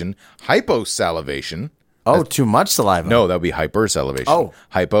debilitation, hyposalivation. Oh, too much saliva. No, that would be hypersalivation. Oh.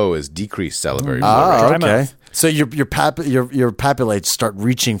 Hypo is decreased salivary. Oh, Dry okay. mouth. So your papillates start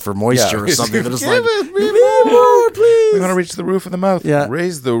reaching for moisture or Yeah. something. They're just Give like, it, "Give me more, please." We want to reach the roof of the mouth. Yeah.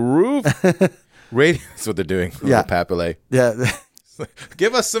 Raise the roof. That's what they're doing. with Yeah. The papillae. Yeah.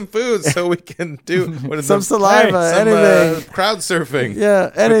 Give us some food so we can do what is Some the- saliva, some, anything. crowd surfing. Yeah,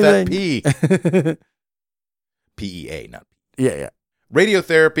 With that anything. P. PEA, not Yeah.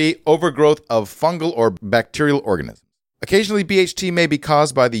 radiotherapy, overgrowth of fungal or bacterial organisms. Occasionally, BHT may be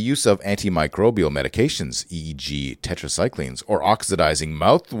caused by the use of antimicrobial medications, e.g. tetracyclines, or oxidizing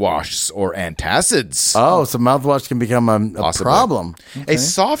mouthwash or antacids. Oh, so mouthwash can become a problem. A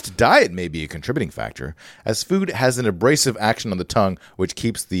soft diet may be a contributing factor, as food has an abrasive action on the tongue, which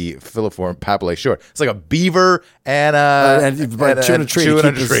keeps the filiform papillae short. It's like a beaver and chewing a tree. Chewing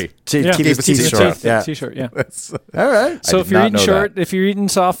a tree. To keep his teeth short. Yeah. T-shirt, yeah. All right. So I if did you're not eating know short, that. if you're eating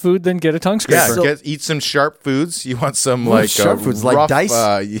soft food, then get a tongue scraper. Yeah, eat some sharp foods. You want some sharp foods like rough, dice?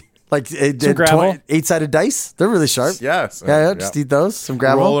 Like gravel? 8-sided dice? They're really sharp. yes. Yeah, just eat those. Some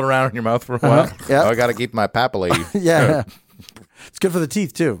gravel. Roll it around in your mouth for a while. Yeah. Oh, I got to keep my papillae. Yeah. It's good for the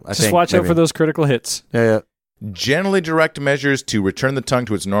teeth, too, I Just think. watch out for those critical hits. Yeah. Generally, direct measures to return the tongue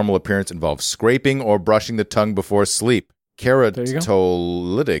to its normal appearance involve scraping or brushing the tongue before sleep.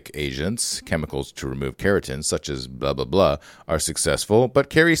 Keratolytic agents, chemicals to remove keratin, such as blah, blah, blah, are successful, but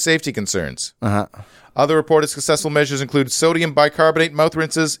carry safety concerns. Uh-huh. Other reported successful measures include sodium bicarbonate mouth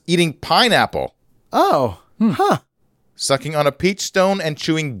rinses, eating pineapple, Oh. Huh. sucking on a peach stone, and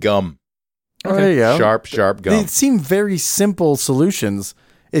chewing gum. Oh, there you go. Sharp gum. They seem very simple solutions.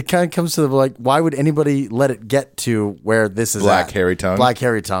 It kind of comes to why would anybody let it get to where this is Black at? hairy tongue. Black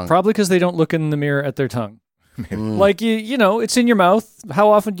hairy tongue. Probably because they don't look in the mirror at their tongue. Like, you know, it's in your mouth.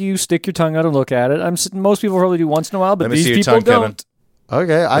 How often do you stick your tongue out and look at it? Most people probably do once in a while, but Let me these see your people tongue, Kevin. don't.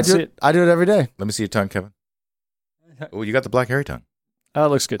 Okay, I Let's do see it. it. I do it every day. Let me see your tongue, Kevin. Oh, you got the black hairy tongue. Oh, it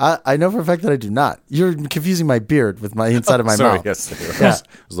looks good. I know for a fact that I do not. You're confusing my beard with my inside of my Sorry, mouth. yes. Yeah.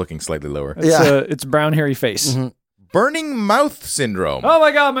 I was looking slightly lower. Yeah. It's brown, hairy face. Mm-hmm. Burning mouth syndrome. Oh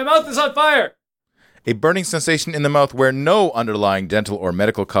my God, my mouth is on fire. A burning sensation in the mouth where no underlying dental or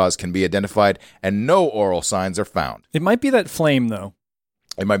medical cause can be identified and no oral signs are found. It might be that flame, though.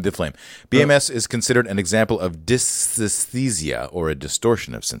 It might be the flame. BMS is considered an example of dysesthesia, or a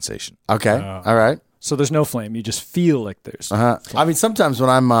distortion of sensation. Okay. All right. So there's no flame. You just feel like there's. Uh-huh. I mean, sometimes when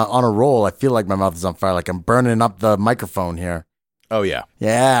I'm on a roll, I feel like my mouth is on fire, like I'm burning up the microphone here. Oh, yeah.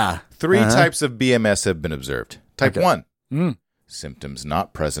 Yeah. 3 types of BMS have been observed. Type 1, Mm. symptoms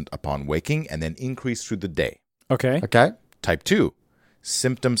not present upon waking and then increase through the day. Okay. Okay. Type 2,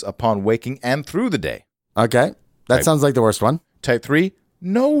 symptoms upon waking and through the day. Okay. That Type- sounds like the worst one. Type 3,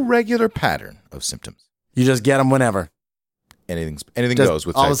 no regular pattern of symptoms. You just get them whenever. Anything Just goes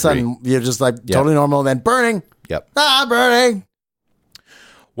with all type of a sudden, 3. you're just like totally normal, then burning. Yep. Burning.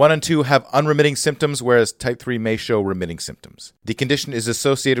 1 and 2 have unremitting symptoms, whereas type 3 may show remitting symptoms. The condition is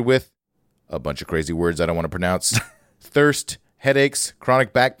associated with a bunch of crazy words I don't want to pronounce. Thirst, headaches,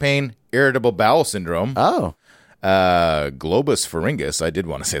 chronic back pain, irritable bowel syndrome, Oh. globus pharyngeus, I did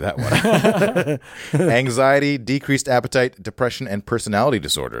want to say that one. Anxiety, decreased appetite, depression, and personality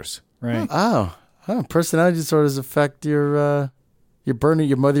disorders. Right. Oh. Personality disorders affect your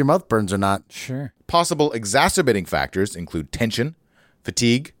burning, whether your mouth burns or not. Sure. Possible exacerbating factors include tension,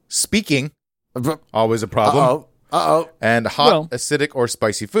 fatigue, speaking, always a problem, Uh-oh. and hot, Well- acidic, or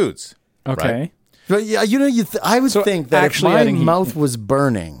spicy foods. Okay. Right? But yeah, I would So think that if actually my adding heat. mouth was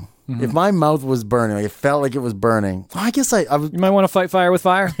burning, if my mouth was burning, like it felt like it was burning, I guess I was. You might want to fight fire with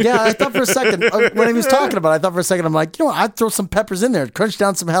fire. Yeah, I thought for a second, when he was talking about it, I thought for a second, I'm like, you know what, I'd throw some peppers in there, crunch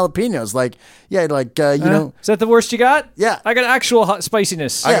down some jalapenos. Like, yeah, like, you know. Is that the worst you got? Yeah. I got actual hot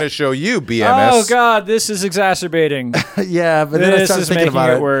spiciness. I'm going to show you BMS. Oh God, this is exacerbating. Yeah, but then I This started is thinking making about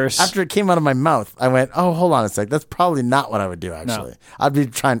it worse. After it came out of my mouth, I went, oh, hold on a sec. That's probably not what I would do, actually. I'd be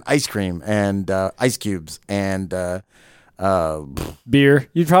trying ice cream and ice cubes and Beer.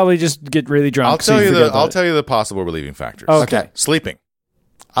 You'd probably just get really drunk. I'll so tell you'd you forget the about I'll it. tell you the possible relieving factors. Okay. Sleeping,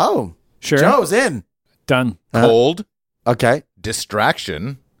 oh, Sure. Joe's in. Done. cold, Okay.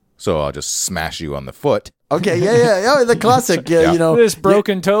 distraction. So I'll just smash you on the foot. Okay, yeah. Oh, the classic. Yeah, Yeah. you know. This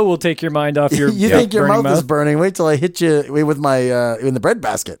broken toe will take your mind off your. You think your burning mouth is burning? Wait till I hit you with my in the bread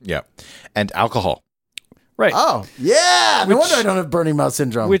basket. Yeah, and alcohol. Right. Oh, yeah. No wonder I don't have burning mouth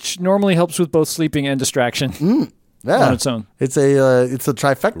syndrome. Which normally helps with both sleeping and distraction yeah. on its own. It's a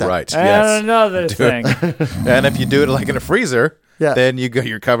trifecta. Right. And Yes. another thing. And if you do it like in a freezer, Yeah. then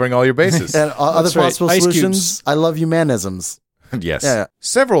you're covering all your bases. And other That's right. possible Ice solutions. cubes. I love humanisms. Yes. Yeah.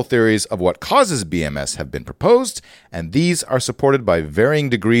 Several theories of what causes BMS have been proposed, and these are supported by varying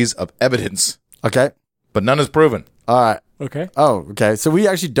degrees of evidence, Okay. but none is proven. All right. Okay. Oh, okay. So we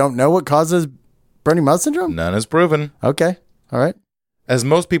actually don't know what causes burning mouth syndrome? None is proven. Okay. All right. As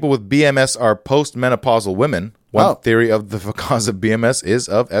most people with BMS are postmenopausal women, one Oh. theory of the cause of BMS is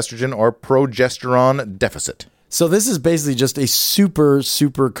of estrogen or progesterone deficit. So this is basically just a super,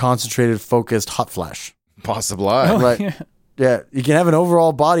 super concentrated, focused hot flash. Possibly. Right. Yeah. You can have an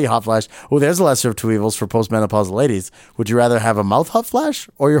overall body hot flash. Oh, there's a lesser of two evils for postmenopausal ladies. Would you rather have a mouth hot flash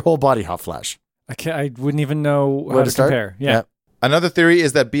or your whole body hot flash? I wouldn't even know how to start? compare. Yeah. Another theory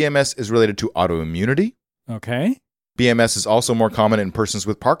is that BMS is related to autoimmunity. Okay. BMS is also more common in persons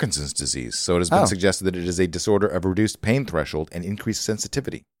with Parkinson's disease, so it has been suggested that it is a disorder of reduced pain threshold and increased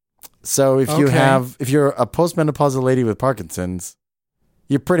sensitivity. So if you're a postmenopausal lady with Parkinson's,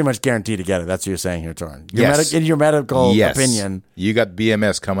 you're pretty much guaranteed to get it. That's what you're saying here, Torrin. In your medical opinion, you got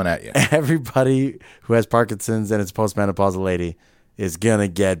BMS coming at you. Everybody who has Parkinson's and is postmenopausal lady is gonna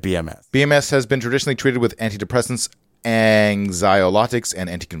get BMS. BMS has been traditionally treated with antidepressants, anxiolytics, and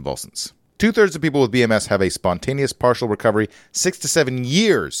anticonvulsants. 2/3 of people with BMS have a spontaneous partial recovery 6 to 7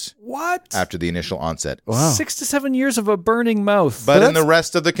 years after the initial onset. Wow. 6 to 7 years of a burning mouth. But in the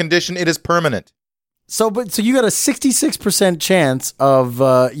rest of the condition, it is permanent. So you got a 66% chance of,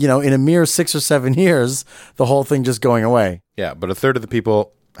 in a mere 6 or 7 years, the whole thing just going away. Yeah, but 1/3 of the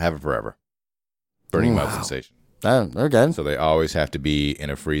people have it forever. Burning mouth sensation. Okay. So they always have to be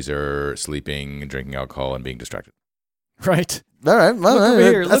in a freezer, sleeping, drinking alcohol, and being distracted. Right. All right. Well, look over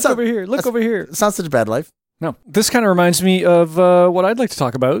here. Look over here. Look over here. It's not such a bad life. No. This kind of reminds me of what I'd like to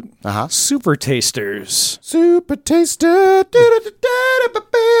talk about. Uh-huh. Super tasters. Super taster.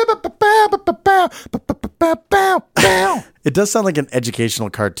 It does sound like an educational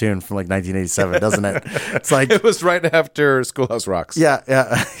cartoon from like 1987, doesn't it? It's like it was right after Schoolhouse Rocks. Yeah,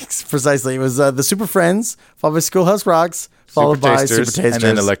 precisely. It was the Super Friends, followed by Schoolhouse Rocks, followed by Super Tasters, and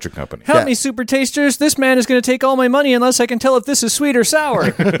then Electric Company. Help me, Super Tasters. This man is going to take all my money unless I can tell if this is sweet or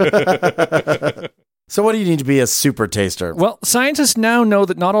sour. So what do you need to be a super taster? Well, scientists now know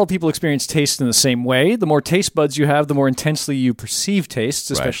that not all people experience taste in the same way. The more taste buds you have, the more intensely you perceive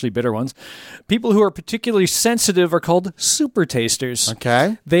tastes, especially bitter ones. People who are particularly sensitive are called super tasters.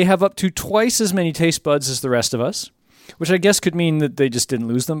 Okay. They have up to twice as many taste buds as the rest of us, which I guess could mean that they just didn't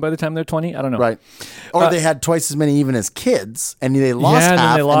lose them by the time they're 20. I don't know. Right. Or they had twice as many even as kids, and they lost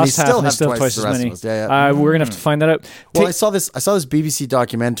half, and they still have twice as many. Of us. Yeah. We're going to have to find that out. Well, I saw this BBC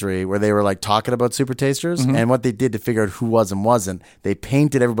documentary where they were like talking about super tasters, and what they did to figure out who was and wasn't, they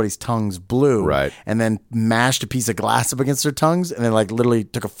painted everybody's tongues blue, right, and then mashed a piece of glass up against their tongues, and then like literally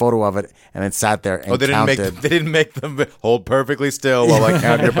took a photo of it, and then sat there and counted. They didn't make them hold perfectly still while I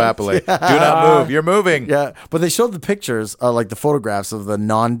count your papillae. Do not move. You're moving. Yeah, but they showed the pictures, like the photographs of the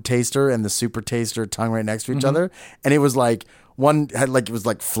non-taster and the super taster tongue right next to each other, and it was like one had like it was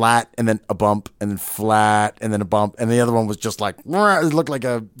like flat and then a bump and then flat and then a bump, and the other one was just like it looked like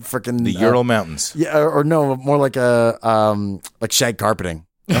a freaking the Ural Mountains. Yeah, or no, more like a like shag carpeting.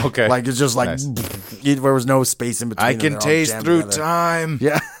 Okay, like it's just like nice. There was no space in between. I can taste through time.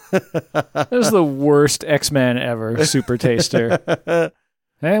 Yeah, that was the worst X-Man ever. Super taster.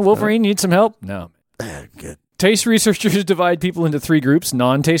 Hey, Wolverine needs some help. No, good. Taste researchers divide people into 3 groups: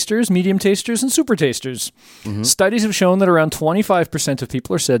 non-tasters, medium tasters, and super tasters. Studies have shown that around 25% of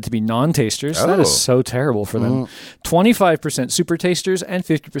people are said to be non-tasters. That is so terrible for them. 25% super tasters and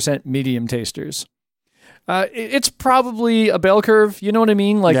 50% medium tasters. It's probably a bell curve. You know what I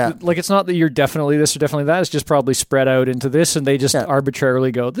mean? Like it's not that you're definitely this or definitely that. It's just probably spread out into this, and they just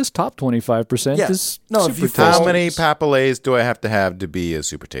arbitrarily go, this top 25% is super taster. How many papillae do I have to be a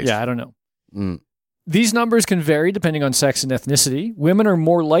super taster? Yeah, I don't know. These numbers can vary depending on sex and ethnicity. Women are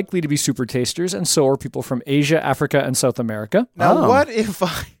more likely to be super tasters, and so are people from Asia, Africa, and South America. Now, what if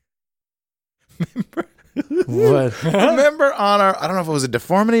I... What? Remember on I don't know if it was a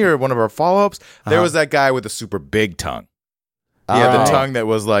deformity or one of our follow-ups, there was that guy with a super big tongue. He had the tongue that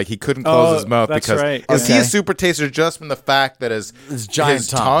was like, he couldn't close his mouth that's because... right. Is he a super taster just from the fact that his giant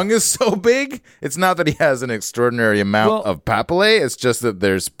tongue is so big? It's not that he has an extraordinary amount of papillae. It's just that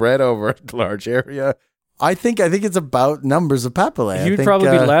they're spread over a large area. I think it's about numbers of papillae. You'd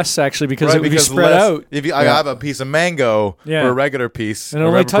probably be less, actually, because it would be spread out. If I have a piece of mango or a regular piece, and it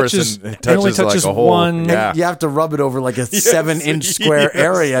only touches like a whole, one. Yeah. You have to rub it over like a 7-inch square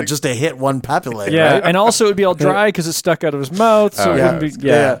area just to hit one papillae. Yeah, right? and also it would be all dry because it's stuck out of his mouth. So it wouldn't be,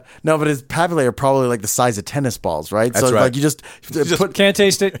 No, but his papillae are probably like the size of tennis balls, right? That's so right. like you just can't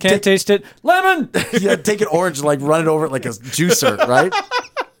taste it. Can't taste it. Lemon. Yeah, take an orange and like run it over it like a juicer, right?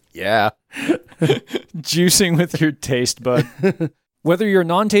 Yeah. Juicing with your taste bud. Whether you're a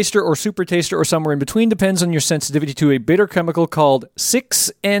non-taster or super taster or somewhere in between depends on your sensitivity to a bitter chemical called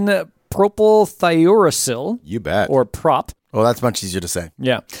 6N-propylthiouracil. You bet. Or prop. Oh, that's much easier to say.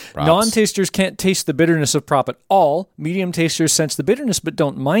 Yeah. Props. Non-tasters can't taste the bitterness of prop at all. Medium tasters sense the bitterness but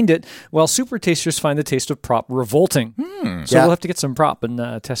don't mind it, while super tasters find the taste of prop revolting. So we'll have to get some prop and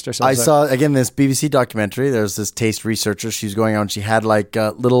test ourselves I out. saw, again, this BBC documentary. There's this taste researcher. She's going out and she had like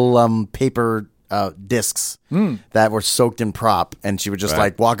little paper discs that were soaked in prop. And she would just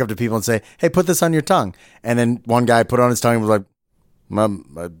like walk up to people and say, hey, put this on your tongue. And then one guy put it on his tongue and was like,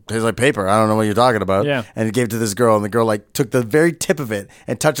 It tastes like paper. I don't know what you're talking about. Yeah. And he gave it to this girl, and the girl like took the very tip of it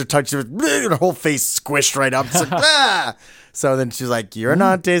and touched her, and her whole face squished right up. It's like, ah! So then she's like, "You're a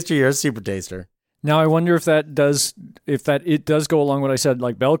non-taster. You're a super taster." Now I wonder if it does go along what I said,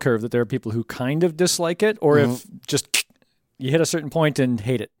 like bell curve, that there are people who kind of dislike it, or if just you hit a certain point and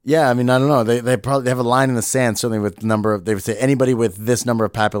hate it. Yeah, I mean, I don't know. They probably have a line in the sand, certainly with the number of, they would say anybody with this number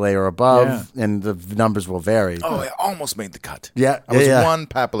of papillae or above, and the numbers will vary. Oh, I almost made the cut. Yeah. I was one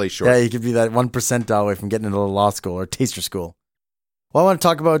papillae short. Yeah, you could be that 1% away from getting into law school or taster school. Well, I want to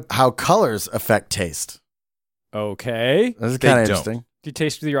talk about how colors affect taste. Okay. This is kind of interesting. Do you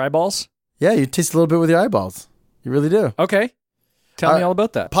taste with your eyeballs? Yeah, you taste a little bit with your eyeballs. You really do. Okay. Tell me all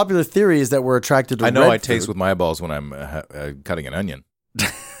about that. Popular theory is that we're attracted to I know red I taste food. with my eyeballs when I'm cutting an onion.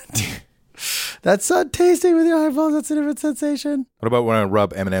 That's not tasting with your eyeballs. That's a different sensation. What about when I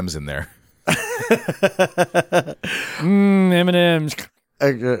rub M&Ms in there? M&Ms. Just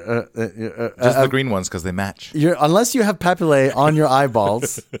the green ones because they match. Unless you have papillae on your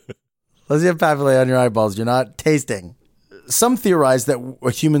eyeballs, you're not tasting. Some theorize that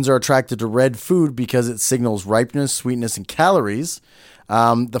humans are attracted to red food because it signals ripeness, sweetness, and calories.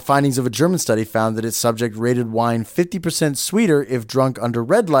 The findings of a German study found that its subject rated wine 50% sweeter if drunk under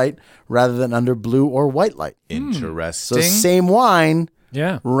red light rather than under blue or white light. Interesting. So same wine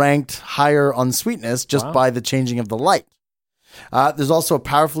Yeah. ranked higher on sweetness just by the changing of the light. There's also a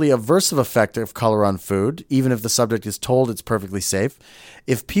powerfully aversive effect of color on food, even if the subject is told it's perfectly safe.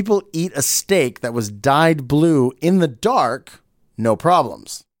 If people eat a steak that was dyed blue in the dark, no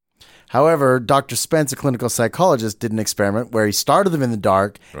problems. However, Dr. Spence, a clinical psychologist, did an experiment where he started them in the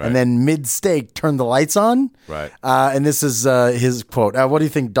dark and then mid-steak turned the lights on. Right. And this is his quote. What do you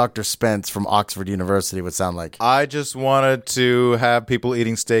think Dr. Spence from Oxford University would sound like? I just wanted to have people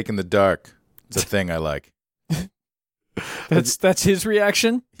eating steak in the dark. It's a thing I like. That's his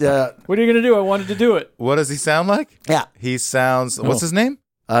reaction? Yeah. What are you going to do? I wanted to do it. What does he sound like? Yeah. He sounds... What's his name?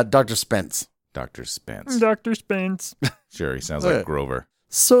 Dr. Spence. Dr. Spence. Dr. Spence. Sure, he sounds like Grover.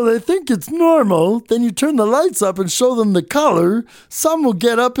 So they think it's normal. Then you turn the lights up and show them the color. Some will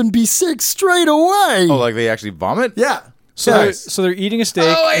get up and be sick straight away. Oh, like they actually vomit? Yeah. So, Nice. so they're eating a steak.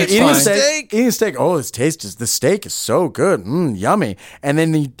 Oh, I it's ate fine. a steak. Eating a steak. Oh, the steak is so good. Yummy. And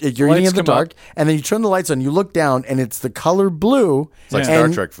then you're Lights eating in the come dark, up. and then you turn the lights on. You look down, and it's the color blue. It's like Yeah. Star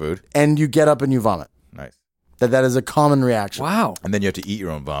Trek food. And you get up and you vomit. Nice. That is a common reaction. Wow. And then you have to eat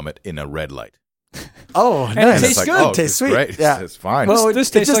your own vomit in a red light. Oh, it nice. tastes It's like, good. oh, It tastes it's sweet. great. Yeah. It's fine. Well, This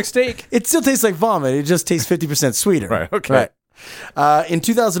it tastes just- like steak. It still tastes like vomit. It just tastes 50% sweeter. Right, okay. In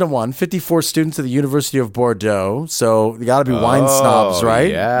 2001, 54 students at the University of Bordeaux, so you got to be wine snobs,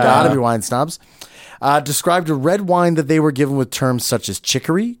 right? yeah. Got to be wine snobs, described a red wine that they were given with terms such as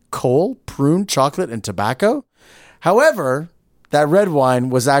chicory, coal, prune, chocolate, and tobacco. However, that red wine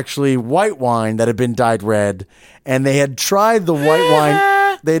was actually white wine that had been dyed red, and they had tried the white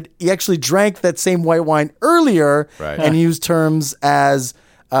wine. He actually drank that same white wine earlier Right. and used terms as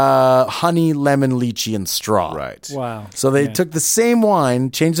honey, lemon, lychee, and straw. Right. Wow. So they took the same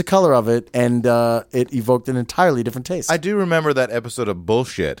wine, changed the color of it, and it evoked an entirely different taste. I do remember that episode of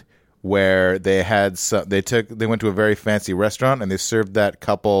Bullshit where they had they went to a very fancy restaurant and they served that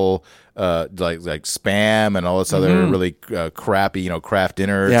couple like spam and all this other really crappy, craft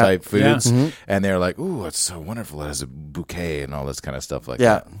dinner type foods, and they're like, "Ooh, it's so wonderful! It has a bouquet and all this kind of stuff like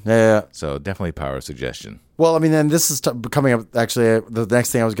that." Yeah. So definitely power of suggestion. Well, I mean, then this is coming up. Actually, the next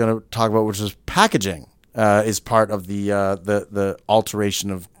thing I was going to talk about, which is packaging, is part of the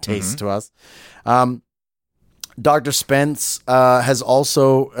alteration of taste to us. Dr. Spence has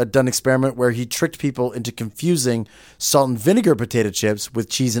also done an experiment where he tricked people into confusing salt and vinegar potato chips with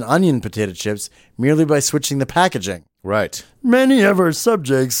cheese and onion potato chips merely by switching the packaging. Right. Many of our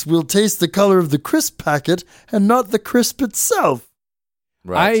subjects will taste the color of the crisp packet and not the crisp itself.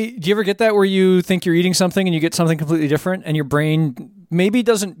 Right. Do you ever get that where you think you're eating something and you get something completely different and your brain maybe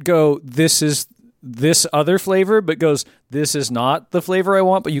doesn't go, this is this other flavor, but goes, this is not the flavor I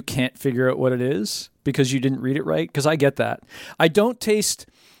want, but you can't figure out what it is because you didn't read it right? Because I get that. I don't taste,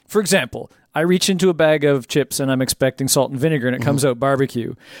 for example, I reach into a bag of chips and I'm expecting salt and vinegar and it comes out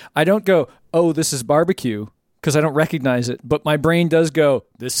barbecue. I don't go, oh, this is barbecue, because I don't recognize it. But my brain does go,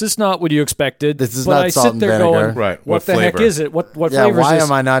 this is not what you expected. This is but not I salt sit and there vinegar. going, Right. what What the heck flavor? is it? What Yeah, flavor is why this?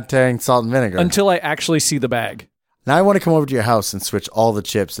 am I not tearing salt and vinegar? Until I actually see the bag. Now I want to come over to your house and switch all the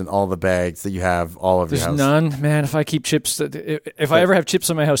chips and all the bags that you have all over There's your house. none. Man, if I keep chips, if I ever have chips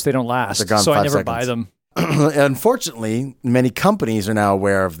in my house, they don't last. They're gone So I 5 never seconds. buy them. Unfortunately, many companies are now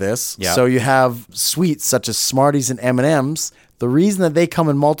aware of this. Yeah. So you have sweets such as Smarties and M&Ms. The reason that they come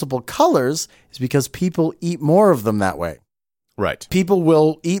in multiple colors is because people eat more of them that way. Right. People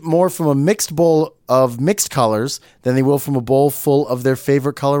will eat more from a mixed bowl of mixed colors than they will from a bowl full of their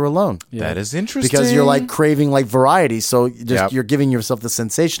favorite color alone. Yeah. That is interesting. Because you're like craving like variety, so Yep. you're giving yourself the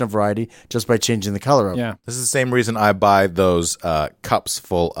sensation of variety just by changing the color of it. Yeah. This is the same reason I buy those cups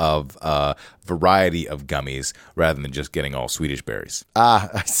full of variety of gummies rather than just getting all Swedish berries. Ah,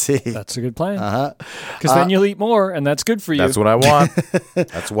 I see. That's a good plan. Because then you'll eat more, and that's good for you. That's what I want.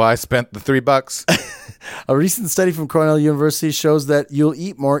 That's why I spent the $3. A recent study from Cornell University shows that you'll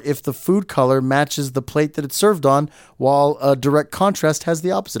eat more if the food color matches the plate that it's served on, while a direct contrast has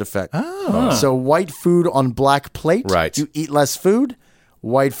the opposite effect. Oh. So white food on black plate, Right. you eat less food.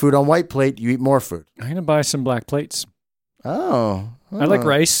 White food on white plate, you eat more food. I'm going to buy some black plates. Oh. I like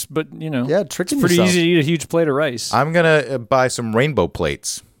rice, but, Yeah, tricking it's pretty yourself. easy to eat a huge plate of rice. I'm going to buy some rainbow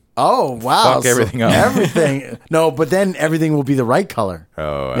plates. Oh, wow. Fuck everything up. Everything. No, but then everything will be the right color.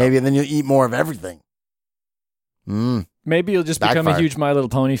 Oh, Maybe, and then you'll eat more of everything. Maybe you'll just become a Backfire. huge My Little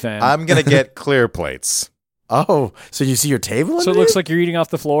Pony fan. I'm going to get clear plates. Oh, so you see your table? So it looks like you're eating off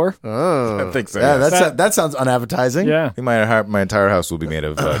the floor? Oh. I think so, Yeah, yes. that sounds unappetizing. Yeah. I think my entire house will be made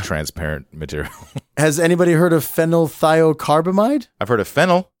of transparent material. Has anybody heard of phenylthiocarbamide? I've heard of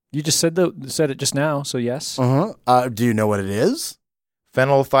fennel. You just said it just now, so yes. Uh-huh. Do you know what it is?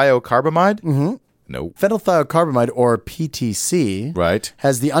 Phenylthiocarbamide? Mm-hmm. Nope. Phenylthiocarbamide, or PTC, Right.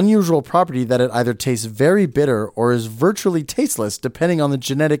 has the unusual property that it either tastes very bitter or is virtually tasteless, depending on the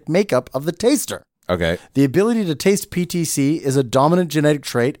genetic makeup of the taster. Okay. The ability to taste PTC is a dominant genetic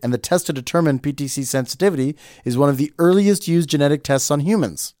trait, and the test to determine PTC sensitivity is one of the earliest used genetic tests on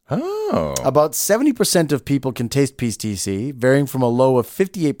humans. Oh. About 70% of people can taste PTC, varying from a low of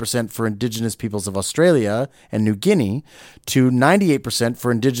 58% for indigenous peoples of Australia and New Guinea to 98%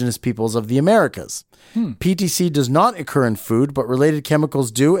 for indigenous peoples of the Americas. PTC does not occur in food, but related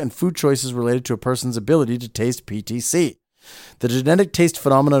chemicals do, and food choices related to a person's ability to taste PTC. The genetic taste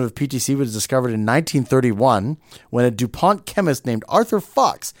phenomenon of PTC was discovered in 1931 when a DuPont chemist named Arthur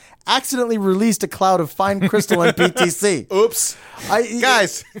Fox accidentally released a cloud of fine crystalline PTC. Oops.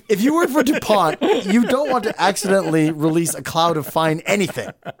 Guys. If you work for DuPont, you don't want to accidentally release a cloud of fine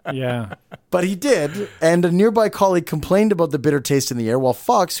anything. Yeah. But he did, and a nearby colleague complained about the bitter taste in the air, while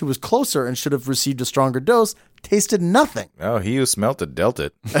Fox, who was closer and should have received a stronger dose, tasted nothing. Oh, he who smelt it dealt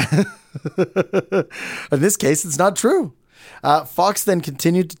it. In this case, it's not true. Fox then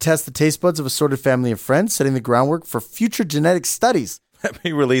continued to test the taste buds of assorted family and friends, setting the groundwork for future genetic studies. Let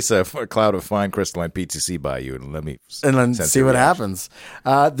me release a cloud of fine crystalline PTC by you and let me And then sense see your what reaction.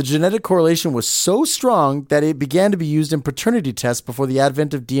 happens. The genetic correlation was so strong that it began to be used in paternity tests before the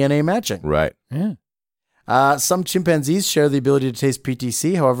advent of DNA matching. Right. Yeah. Some chimpanzees share the ability to taste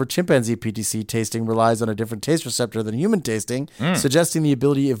PTC. However, chimpanzee PTC tasting relies on a different taste receptor than human tasting, suggesting the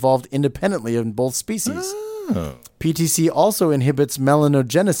ability evolved independently in both species. PTC also inhibits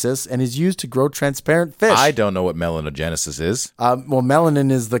melanogenesis and is used to grow transparent fish. I don't know what melanogenesis is. Well, melanin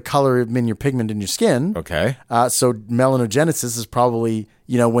is the color in your pigment in your skin. Okay. So melanogenesis is probably,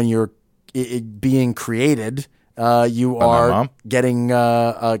 when you're being created, you By my are mom? getting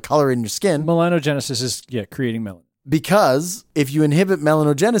a color in your skin. Melanogenesis is, creating melanin. Because if you inhibit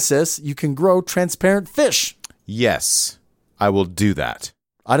melanogenesis, you can grow transparent fish. Yes, I will do that.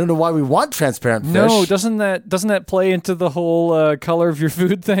 I don't know why we want transparent fish. No, doesn't that play into the whole color of your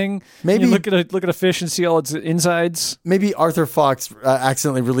food thing? Maybe- you look at a fish and see all its insides. Maybe Arthur Fox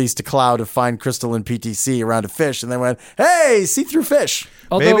accidentally released a cloud of fine crystalline PTC around a fish and then went, hey, see-through fish.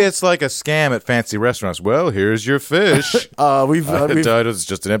 Although, Maybe it's like a scam at fancy restaurants. Well, here's your fish. We've It's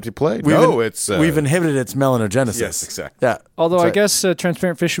just an empty plate. we've inhibited its melanogenesis. Yes, exactly. Yeah. although I Sorry. guess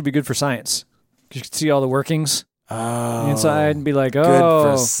transparent fish would be good for science. You could see all the workings inside and be like, Good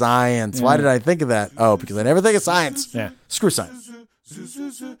oh, for science. Why did I think of that? Oh, because I never think of science. yeah. Screw science.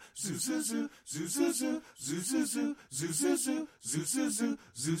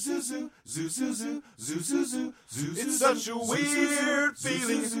 It's such a weird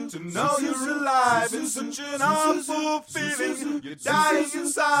feeling to know you're alive. It's such an awful feeling. You're dying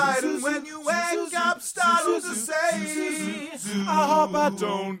inside, and when you wake up, starting to say, I hope I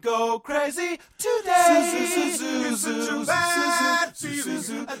don't go crazy today. It's such a bad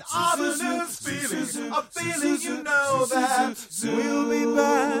feeling, an ominous feeling, a feeling you know that we'll be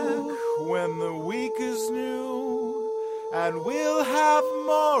back when the week is new. And we'll have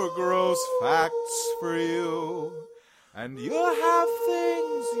more gross facts for you. And you'll have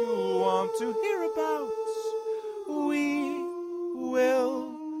things you'll want to hear about. We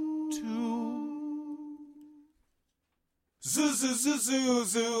will too.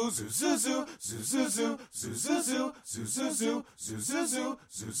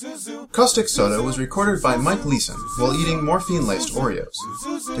 Caustic Soda was recorded by Mike Leeson while eating morphine-laced Oreos.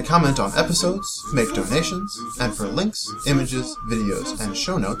 To comment on episodes, make donations, and for links, images, videos, and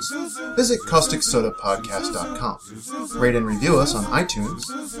show notes, visit CausticSodaPodcast.com. Rate and review us on iTunes,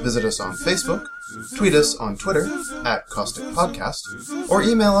 visit us on Facebook, tweet us on Twitter @CausticPodcast, or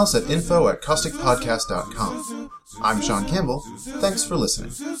email us at info@CausticPodcast.com. I'm Sean Campbell. Thanks for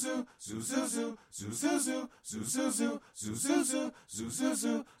listening.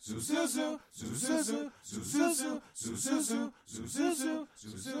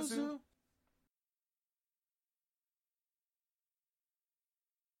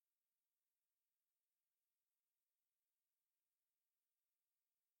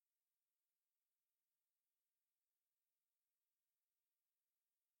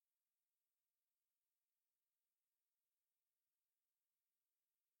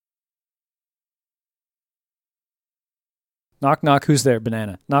 Knock, knock, who's there?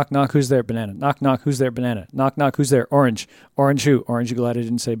 Banana. Knock, knock, who's there? Banana. Knock, knock, who's there? Banana. Knock, knock, who's there? Orange. Orange who? Orange, you glad I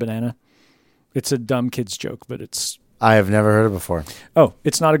didn't say banana? It's a dumb kid's joke, but it's... I have never heard it before. Oh,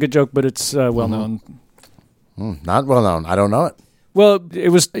 it's not a good joke, but it's well-known. Not well-known. I don't know it. Well, it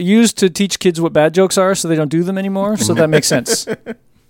was used to teach kids what bad jokes are, so they don't do them anymore, so that makes sense.